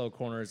corners and slow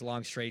corners,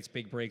 long straights,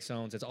 big break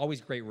zones. It's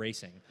always great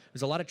racing.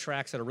 There's a lot of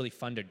tracks that are really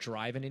fun to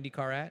drive an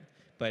IndyCar at,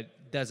 but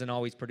doesn't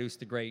always produce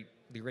the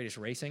greatest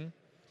racing.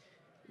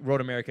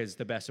 Road America is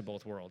the best of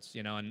both worlds,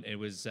 and it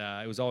was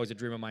always a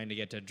dream of mine to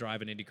get to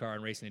drive an IndyCar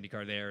and race an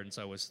IndyCar there, and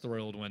so I was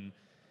thrilled when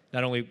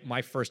not only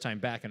my first time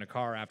back in a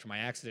car after my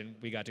accident,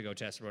 we got to go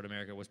test Road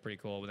America, was pretty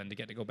cool, but then to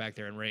get to go back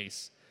there and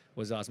race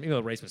was awesome. Even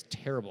though the race was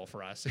terrible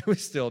for us, it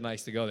was still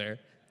nice to go there.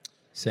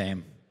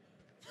 Same.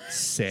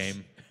 That's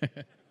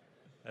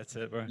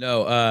it, bro.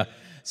 No,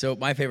 so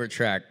my favorite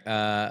track,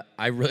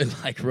 I really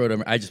like Road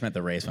America. I just meant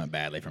the race went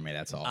badly for me,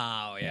 that's all.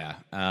 Oh, yeah.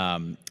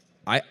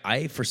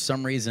 I for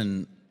some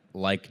reason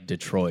like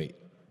Detroit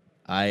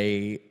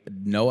I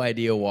no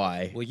idea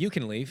why. Well, you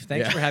can leave.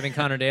 Thanks Yeah. for having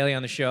Conor Daly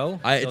on the show.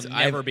 He'll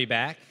never be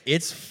back.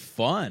 It's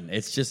fun.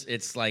 It's just,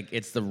 it's like,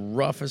 it's the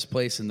roughest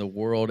place in the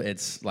world.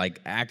 It's like,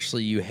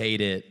 actually, you hate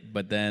it,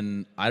 but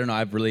then, I don't know,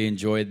 I've really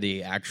enjoyed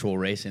the actual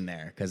racing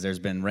there because there's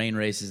been rain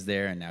races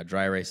there and now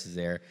dry races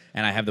there,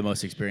 and I have the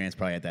most experience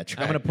probably at that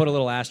track. I'm going to put a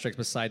little asterisk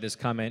beside this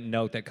comment and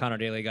note that Conor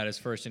Daly got his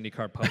first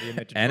IndyCar podium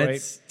at Detroit. And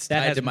it's that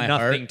tied has to my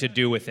nothing heart. to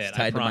do with it. It's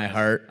tied I to my promise.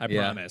 heart. I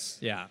Yeah. promise.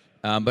 Yeah.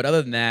 But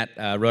other than that,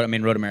 Road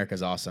America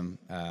is awesome.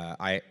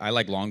 I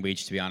like Long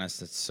Beach, to be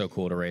honest. It's so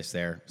cool to race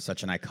there.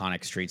 Such an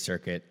iconic street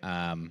circuit.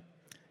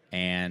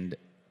 And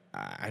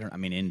I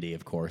mean Indy,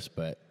 of course,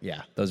 but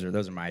yeah, those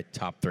are my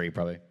top three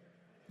probably.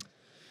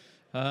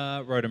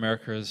 Road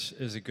America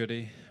is a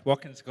goodie.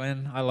 Watkins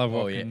Glen, I love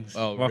Oh, yeah. Watkins.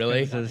 Oh,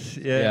 Watkins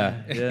really?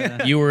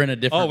 Yeah. You were in a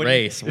different when-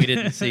 race. We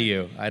didn't see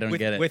you. I don't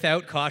get it.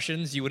 Without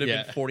cautions, you would have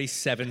Yeah. been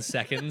 47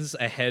 seconds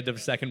ahead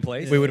of second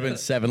place. We would have been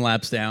 7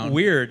 laps down.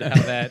 Weird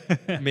how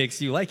that makes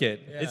you like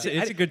it. It's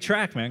a good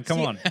track, man. Come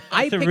See, on.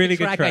 I It's a picked really a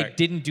track, good I track.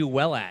 didn't do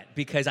well at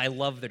because I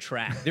love the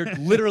track. They're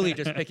literally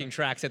just picking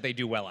tracks that they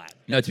do well at.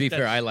 No, to be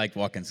fair, I liked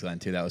Watkins Glen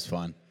too. That was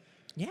fun.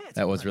 Yeah,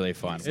 That was really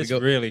fun. It's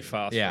really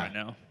fast Yeah. right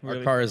now. Our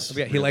Really car fast. is.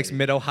 Yeah, he likes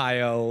Mid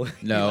Ohio.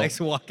 He No. likes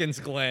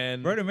Watkins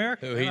Glen. Road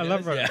America. Who he I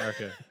love does, Road yeah.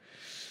 America.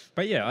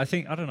 But yeah, I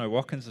don't know.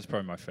 Watkins is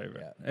probably my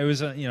favorite. It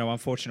was,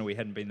 unfortunate we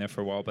hadn't been there for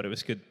a while, but it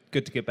was good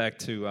to get back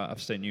to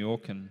upstate New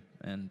York, and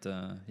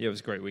yeah, it was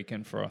a great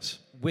weekend for us.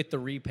 With the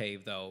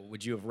repave, though,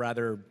 would you have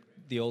rather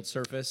the old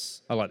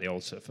surface? I like the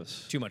old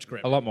surface. Too much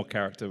grip. A lot more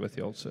character with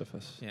the old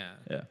surface. Yeah.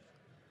 Yeah.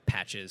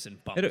 Patches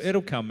and bumps.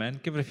 It'll come, man.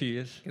 Give it a few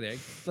years. Let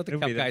the It'll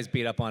Cup be there. guys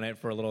beat up on it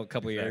for a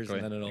couple of years, and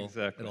Exactly. then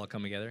Exactly. it'll all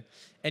come together.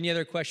 Any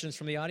other questions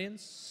from the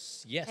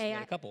audience? Yes, Hey, we got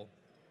I- a couple.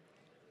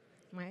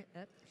 Right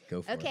up.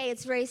 Go for Okay,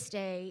 it's race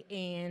day,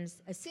 and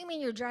assuming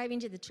you're driving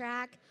to the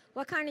track,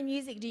 what kind of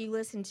music do you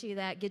listen to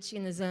that gets you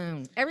in the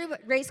zone? Every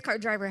race car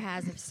driver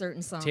has a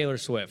certain song. Taylor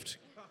Swift.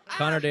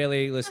 Conor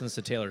Daly listens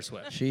to Taylor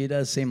Swift. She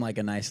does seem like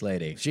a nice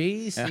lady.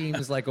 She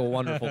seems like a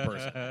wonderful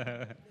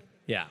person.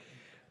 Yeah.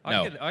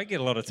 No. I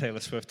get a lot of Taylor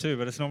Swift too,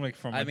 but it's normally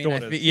from my I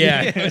daughters.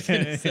 yeah. I was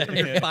gonna say.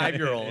 Your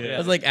 5-year-old. I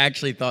was like,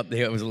 actually thought that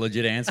it was a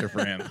legit answer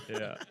for him.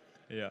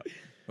 Yeah.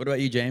 What about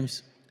you,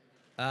 James?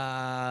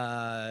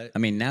 I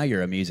mean, now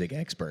you're a music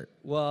expert.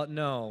 Well,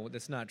 no,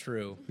 that's not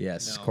true.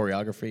 Yes, No.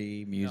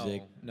 choreography,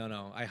 music.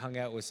 No. I hung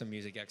out with some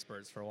music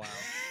experts for a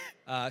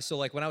while. So,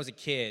 like, when I was a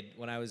kid,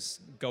 when I was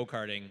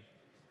go-karting,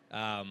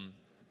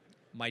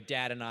 my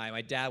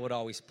dad would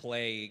always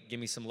play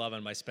 "Give Me Some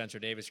Lovin'" by Spencer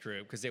Davis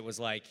Group because it was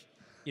like,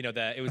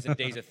 it was in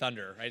Days of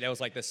Thunder, right? That was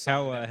like the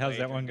song. How's played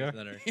that one during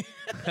go? Days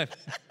of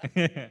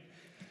Thunder.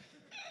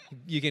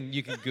 You can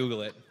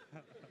Google it.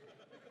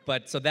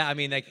 But so that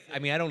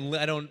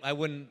I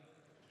wouldn't.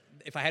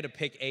 If I had to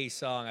pick a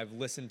song, I've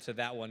listened to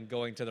that one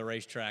going to the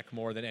racetrack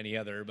more than any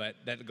other. But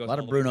that goes A lot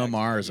all of the way Bruno back to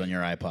Mars on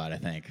your iPod, I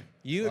think.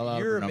 You, A lot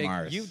of you're a Bruno big.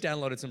 Mars. You've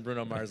downloaded some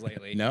Bruno Mars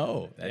lately.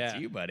 No, that's Yeah.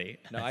 you, buddy.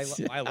 No,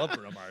 I love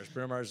Bruno Mars.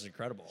 Bruno Mars is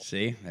incredible.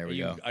 See, there we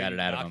go. Are Got you it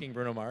out of knocking him.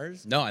 Bruno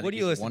Mars? No, I what think do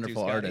you he's listen a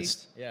wonderful to, Scotty?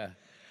 artist. Yeah.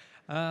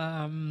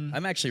 Um,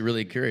 I'm actually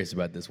really curious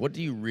about this. What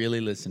do you really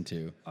listen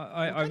to?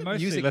 I of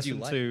mostly music do you listen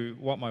like? to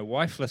what my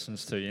wife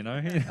listens to,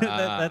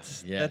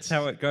 yes. That's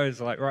how it goes.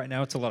 Like right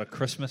now, it's a lot of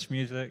Christmas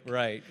music.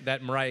 Right,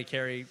 that Mariah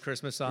Carey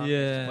Christmas song.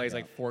 Yeah. She plays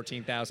like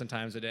 14,000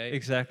 times a day.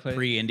 Exactly.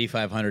 Pre-Indy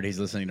 500, he's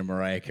listening to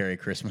Mariah Carey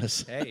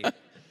Christmas. Hey,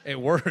 it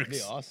works. That'd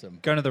be awesome.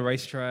 Going to the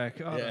racetrack.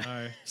 I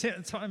Yeah.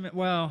 don't know.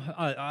 Well,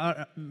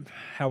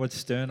 Howard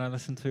Stern I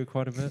listen to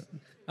quite a bit.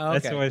 Oh,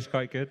 That's okay. always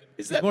quite good.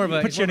 He's more of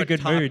a Puts you in a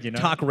good mood,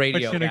 talk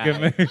radio Puts you in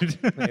guy. a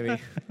good mood.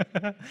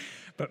 Maybe.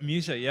 But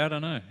music, I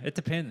don't know. It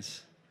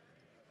depends.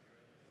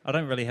 I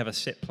don't really have a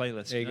set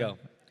playlist. There you go.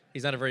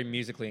 He's not a very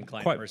musically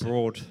inclined Quite person.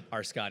 broad.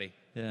 Our Scotty.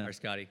 Yeah. Our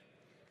Scotty.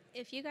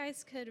 If you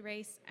guys could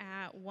race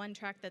at one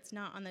track that's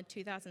not on the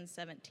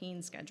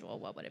 2017 schedule,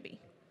 what would it be?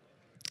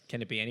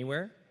 Can it be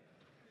anywhere?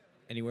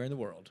 Anywhere in the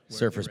world.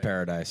 Surfer's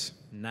Paradise.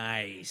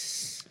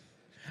 Nice.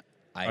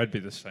 I'd be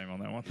the same on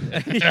that one.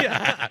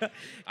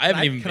 I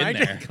haven't even been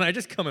there. Can I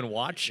just come and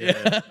watch?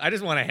 I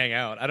just want to hang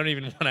out. I don't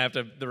even want to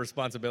have the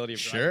responsibility of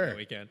driving Sure. the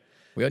weekend.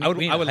 We I would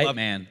need a hype love,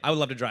 man. I would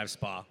love to drive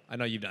Spa. I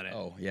know you've done it.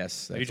 Oh,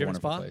 yes. Have you That's a driven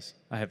wonderful Spa? place.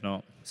 I have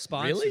not.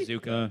 Spa Really? and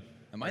Suzuka. No.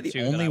 Am I are the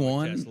two that only I would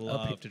one? just up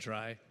love here? to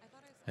try.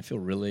 I feel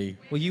really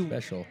Well,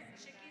 special.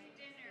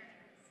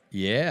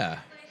 Yeah.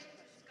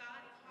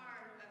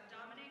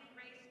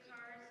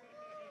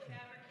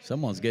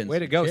 Someone's getting Way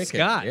to some go, chicken.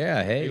 Scott.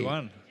 Yeah, hey. You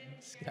won.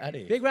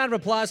 Scotty. Big round of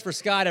applause for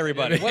Scott,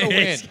 everybody. What a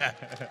win.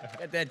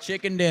 Got that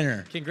chicken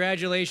dinner.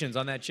 Congratulations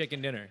on that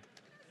chicken dinner.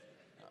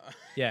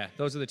 Yeah,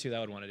 those are the two that I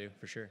would want to do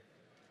for sure.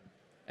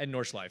 And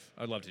Nordschleife.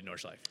 I would love to do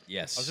Nordschleife.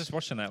 Yes. I was just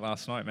watching that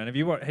last night, man. Have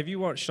you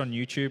watched on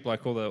YouTube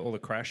like all the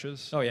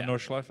crashes? Oh, yeah. On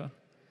Nordschleife?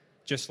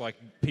 Just like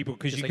people,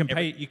 because Just you like can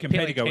every- pay you can pay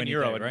pay like to go 10 any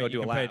euro day, and right? go You do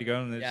a can pay lap. to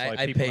go, and there's Yeah, like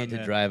I people paid in to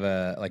there. drive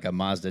a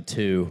Mazda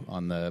 2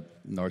 on the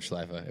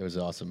Nordschleife. It was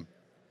awesome.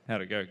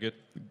 How'd it go? Good.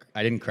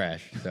 I didn't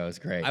crash, so it was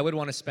great. I would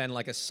want to spend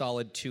like a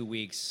solid 2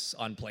 weeks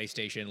on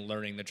PlayStation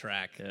learning the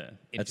track. Yeah.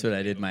 That's what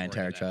I did my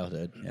before I entire did that.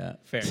 childhood. Yeah.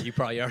 Fair. You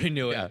probably already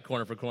knew it, Yeah.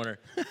 corner for corner.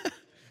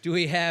 Do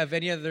we have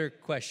any other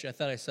question? I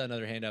thought I saw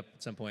another hand up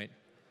at some point.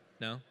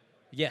 No?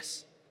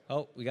 Yes.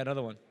 Oh, we got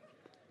another one.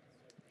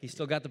 He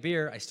still got the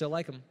beer. I still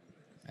like him.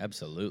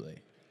 Absolutely.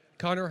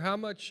 Conor, how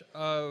much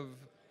of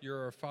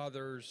your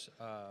father's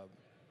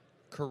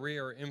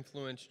career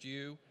influenced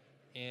you,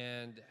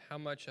 and how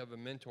much of a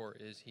mentor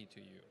is he to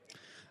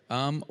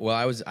you? Well,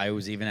 I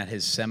was even at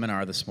his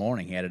seminar this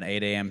morning. He had an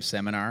 8 a.m.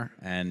 seminar,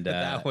 and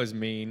That was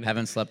mean.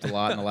 haven't slept a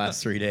lot in the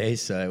last 3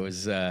 days, so it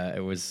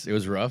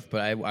was rough.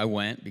 But I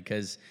went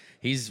because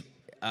he's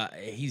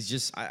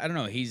just I don't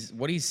know.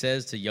 What he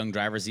says to young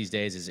drivers these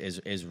days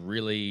is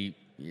really.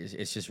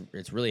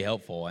 It's really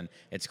helpful, and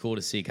it's cool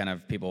to see kind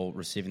of people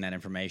receiving that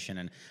information,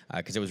 and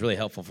because it was really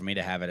helpful for me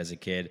to have it as a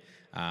kid.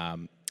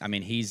 I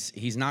mean,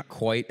 he's not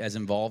quite as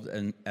involved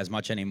as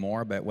much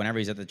anymore, but whenever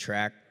he's at the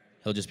track,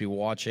 he'll just be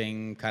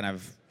watching, kind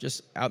of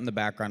just out in the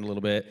background a little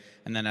bit,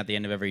 and then at the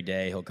end of every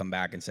day, he'll come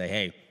back and say,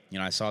 "Hey,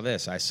 I saw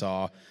this. I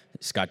saw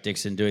Scott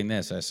Dixon doing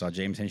this. I saw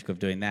James Hinchcliffe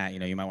doing that.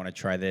 You might want to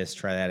try this,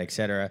 try that,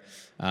 etc."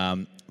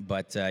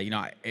 But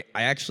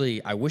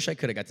I wish I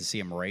could have got to see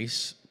him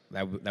race.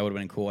 That would have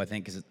been cool, I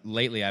think, because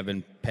lately I've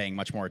been paying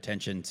much more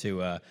attention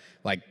to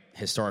like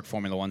historic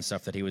Formula One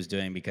stuff that he was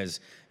doing, because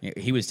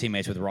he was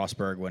teammates with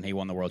Rosberg when he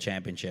won the World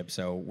Championship.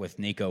 So with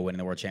Nico winning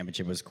the World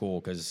Championship was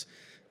cool, because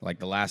like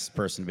the last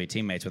person to be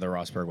teammates with a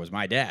Rosberg was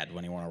my dad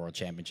when he won a World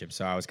Championship.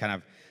 So I was kind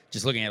of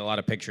just looking at a lot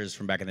of pictures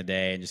from back in the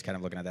day and just kind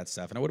of looking at that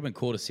stuff. And it would have been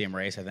cool to see him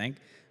race, I think.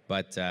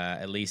 But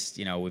at least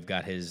we've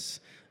got his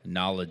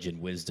knowledge and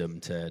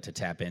wisdom to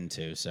tap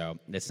into. So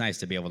it's nice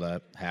to be able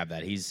to have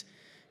that. He's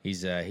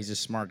a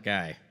smart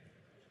guy,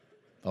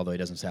 although he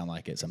doesn't sound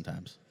like it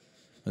sometimes.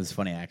 With his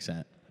funny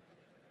accent.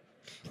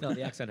 No,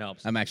 the accent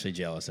helps. I'm actually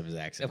jealous of his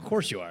accent. Of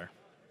course you are.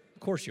 Of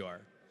course you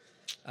are.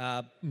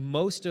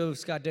 Most of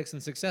Scott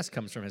Dixon's success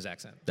comes from his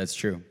accent. That's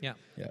true. Yeah.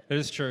 Yeah. It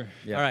is true.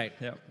 Yeah. All right.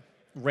 Yep.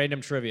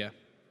 Random trivia.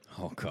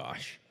 Oh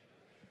gosh.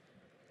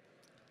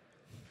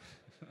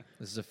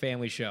 This is a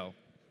family show.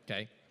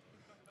 Okay.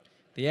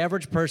 The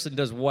average person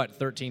does what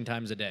 13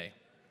 times a day?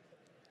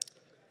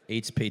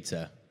 Eats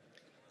pizza.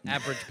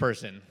 Average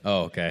person.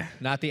 Oh, okay.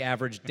 Not the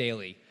average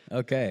daily.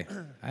 Okay.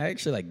 I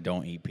actually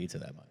don't eat pizza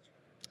that much.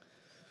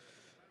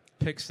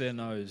 Picks their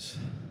nose.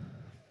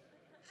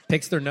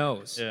 Picks their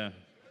nose. Yeah.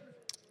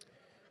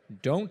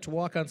 Don't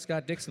walk on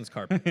Scott Dixon's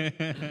carpet.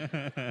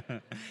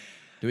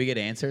 Do we get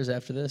answers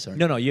after this? Or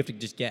No, you have to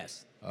just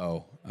guess.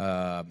 Oh,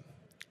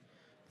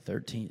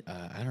 13.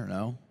 I don't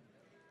know.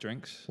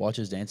 Drinks.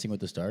 Watches Dancing with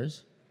the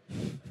Stars.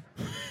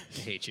 I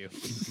hate you.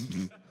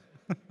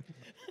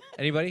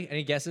 Anybody?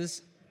 Any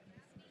guesses?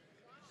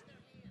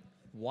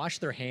 Wash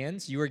their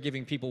hands? You are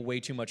giving people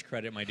way too much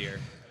credit, my dear.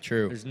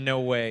 True. There's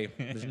no way.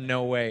 There's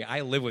no way.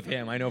 I live with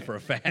him. I know for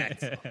a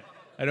fact.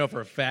 I know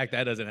for a fact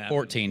that doesn't happen.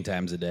 14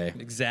 times a day.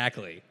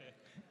 Exactly.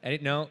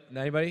 No?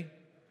 Anybody?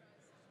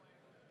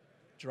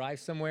 Drive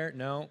somewhere?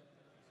 No.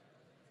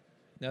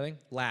 Nothing?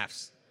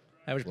 Laughs.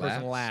 Average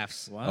person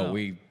laughs. Wow. Oh,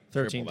 we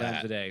 13 triple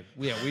times that. a day.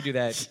 We do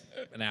that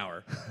an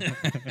hour.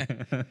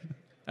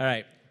 All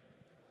right.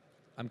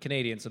 I'm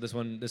Canadian, so this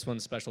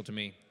one's special to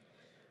me.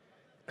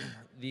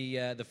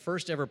 The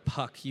first ever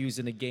puck used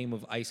in a game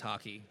of ice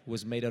hockey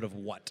was made out of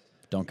what?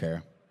 Don't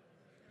care.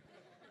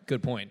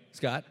 Good point.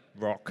 Scott?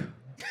 Rock.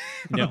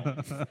 No.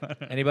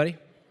 Anybody?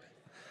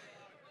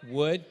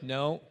 Wood?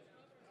 No.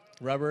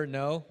 Rubber?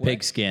 No. What?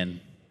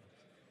 Pigskin.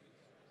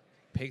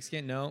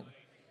 Pigskin? No.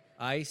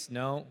 Ice?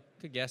 No.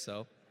 Good guess,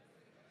 though.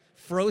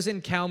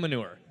 Frozen cow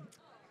manure.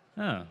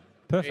 Oh,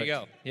 perfect. There you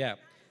go. Yeah.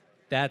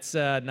 That's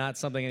not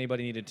something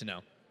anybody needed to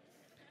know.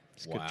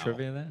 It's good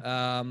trivia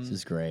there. This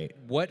is great.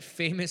 What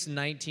famous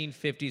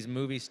 1950s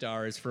movie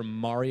star is from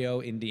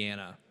Mario,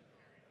 Indiana?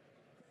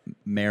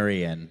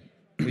 Marion.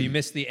 Well, you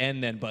missed the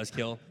N then,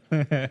 Buzzkill. All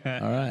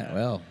right.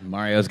 Well,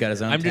 Mario's got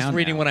his own I'm just town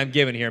reading now. what I'm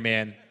given here,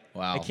 man.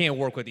 Wow. I can't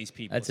work with these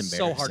people. That's It's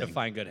so hard to embarrassing.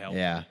 find good help.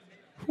 Yeah.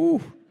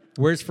 Whew.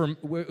 Who's from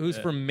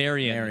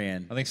Marion?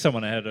 Marion. I think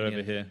someone had it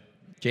over here.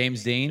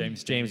 James Dean.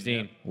 James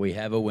Dean. We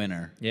have a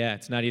winner. Yeah,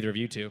 it's not either of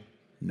you two.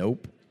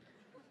 Nope.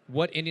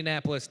 What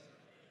Indianapolis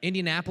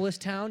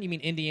town? You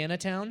mean Indiana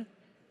town?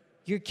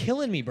 You're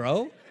killing me,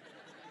 bro.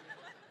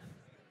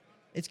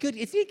 It's good.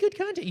 It's good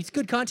content. It's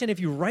good content if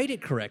you write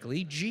it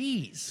correctly.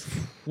 Jeez.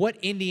 What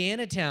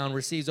Indiana town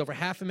receives over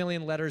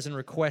 500,000 letters and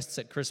requests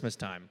at Christmas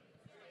time?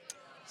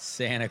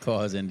 Santa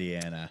Claus,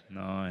 Indiana.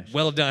 Nice.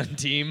 Well done,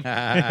 team.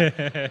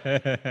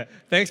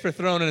 Thanks for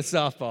throwing in a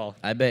softball.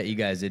 I bet you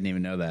guys didn't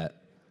even know that.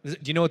 Do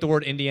you know what the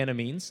word Indiana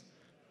means?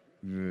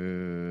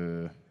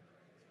 You're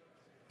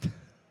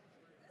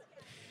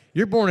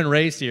born and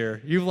raised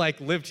here. You've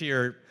lived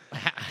here.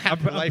 I'm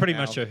pretty now.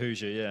 much a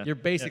Hoosier, yeah. You're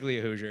basically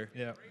a Hoosier.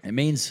 Yeah. It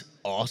means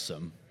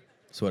awesome.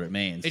 That's what it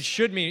means. It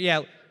should mean,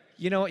 yeah.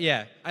 You know what?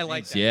 Yeah, I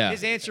like that. Yeah.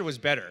 His answer was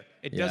better.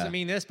 It Yeah. doesn't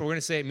mean this, but we're going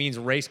to say it means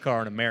race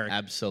car in America.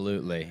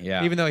 Absolutely.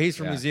 Yeah. Even though he's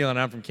from Yeah. New Zealand,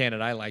 I'm from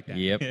Canada. I like that.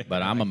 Yep.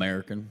 But I'm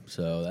American,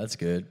 so that's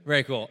good.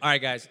 Very cool. All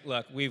right, guys.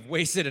 Look, we've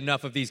wasted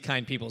enough of these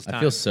kind people's time. I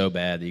feel so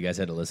bad that you guys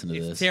had to listen to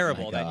It's this.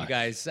 terrible My that you gosh.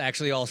 guys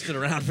actually all stood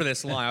around for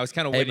this long. I was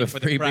kind of Hey, waiting but for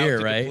the free crowd beer,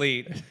 to right?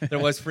 complete. There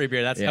was free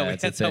beer. That's Yeah, how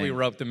it's a that's how we thing.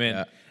 roped them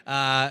in.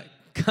 Yeah.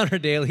 Conor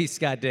Daly,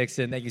 Scott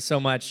Dixon, thank you so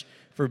much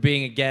for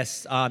being a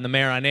guest on the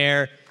Mayor on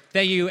Air.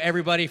 Thank you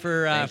everybody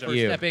for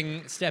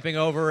you. stepping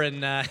over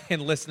and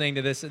and listening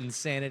to this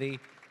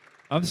insanity.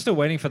 I'm still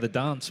waiting for the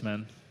dance,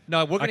 man.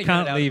 No, we're I gonna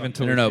can't get it out leave of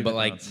until No, we no, do but the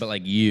like, dance. but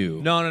like you.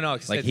 No.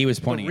 Like he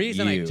was pointing The at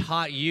reason you. I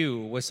taught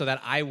you was so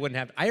that I wouldn't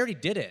have. I already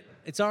did it.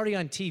 It's already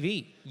on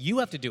TV. You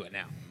have to do it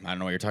now. I don't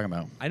know what you're talking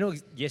about. I know.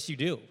 Yes, you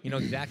do. You know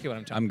exactly what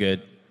I'm talking. I'm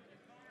good.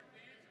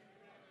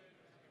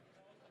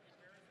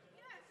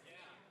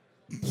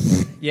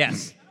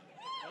 Yes.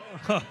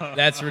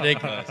 That's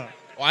ridiculous.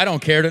 Well, I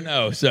don't care to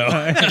know, so.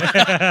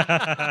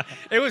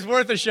 It was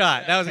worth a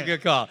shot. That was a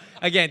good call.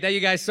 Again, thank you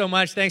guys so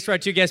much. Thanks for our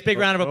two guests. Big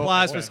round of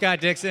applause for Scott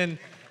Dixon,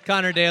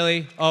 Conor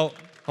Daly. Oh,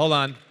 hold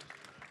on.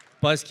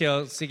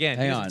 Buzzkill. See, again,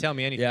 he Hang doesn't on. tell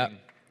me anything. Yeah.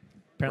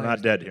 We're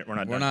not dead here. We're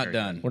not We're done not here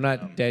done. yet. We're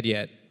not dead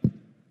yet.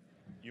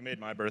 You made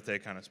my birthday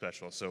kind of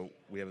special, so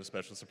we have a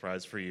special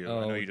surprise for you. I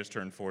Oh. know you just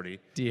turned 40.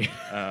 Dear.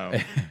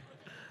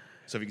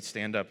 So if you could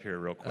stand up here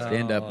real quick.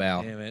 Stand up,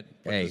 Al. Damn it.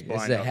 Put Hey, this this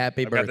blind is a up.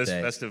 happy I've got this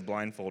birthday. festive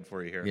blindfold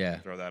for you here. Yeah.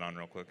 Throw that on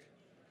real quick.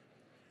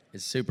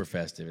 It's super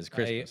festive. It's I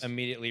Christmas.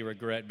 immediately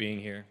regret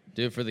being here.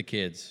 Do it for the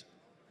kids.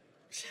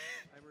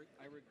 I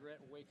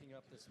regret waking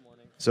up this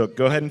morning. So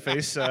go ahead and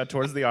face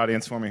towards the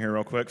audience for me here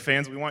real quick.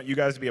 Fans, we want you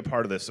guys to be a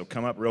part of this, so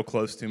come up real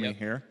close to me Yep.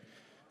 here.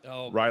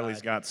 Oh,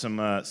 Riley's God.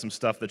 got some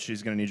stuff that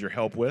she's going to need your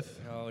help with.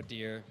 Oh,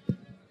 dear.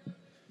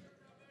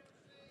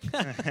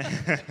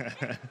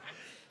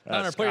 Uh,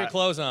 Conor, put your Scott.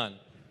 clothes on.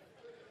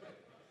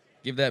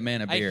 Give that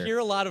man a I beer. hear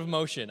a lot of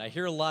motion. I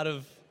hear a lot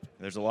of...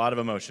 There's a lot of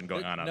emotion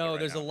going on out there No, right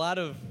there's now. a lot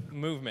of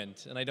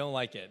movement, and I don't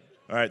like it.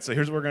 All right, so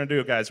here's what we're going to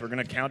do, guys. We're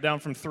going to count down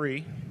from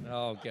 3,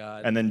 Oh,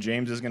 God. and then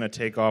James is going to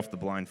take off the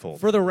blindfold.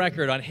 For the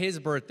record, on his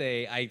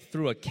birthday, I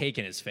threw a cake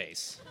in his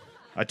face.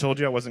 I told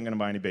you I wasn't going to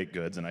buy any baked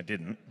goods, and I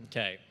didn't,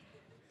 Okay.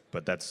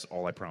 but that's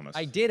all I promised.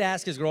 I did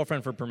ask his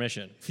girlfriend for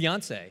permission.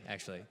 Fiance,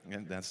 actually, Yeah,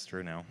 that's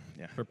true now.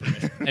 Yeah. for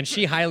permission. And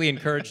she highly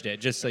encouraged it,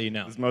 just so you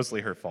know. It's mostly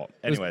her fault.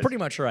 It was Anyways. pretty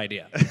much her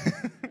idea.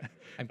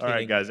 I'm All right,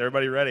 kidding. guys,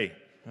 everybody ready?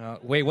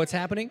 Wait, what's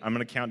happening? I'm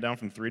going to count down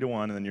from 3 to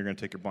 1, and then you're going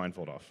to take your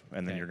blindfold off,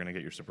 and then Okay. you're going to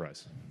get your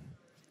surprise.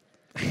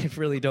 I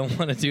really don't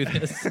want to do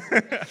this.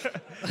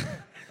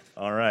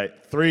 All right,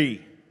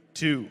 3,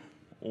 2,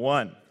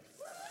 1.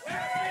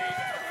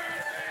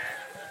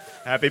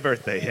 Happy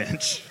birthday,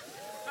 Hinch.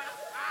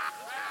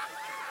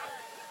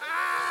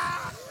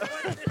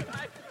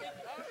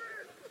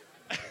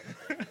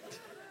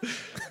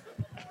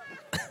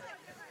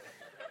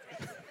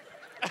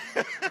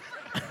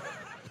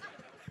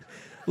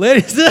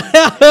 Ladies,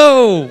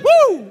 oh,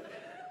 woo!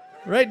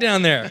 Right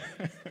down there.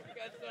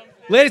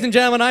 Ladies and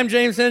gentlemen, I'm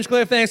James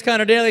Hinchcliffe. Thanks,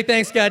 Conor Daly.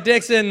 Thanks, Scott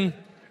Dixon.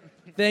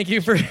 Thank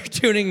you for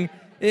tuning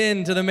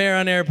in to the Mayor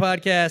on Air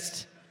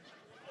podcast.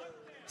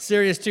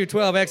 Sirius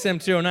 212,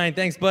 XM 209.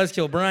 Thanks,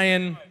 Buzzkill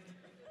Brian,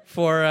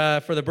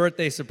 for the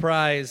birthday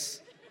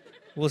surprise.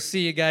 We'll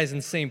see you guys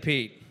in St.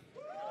 Pete.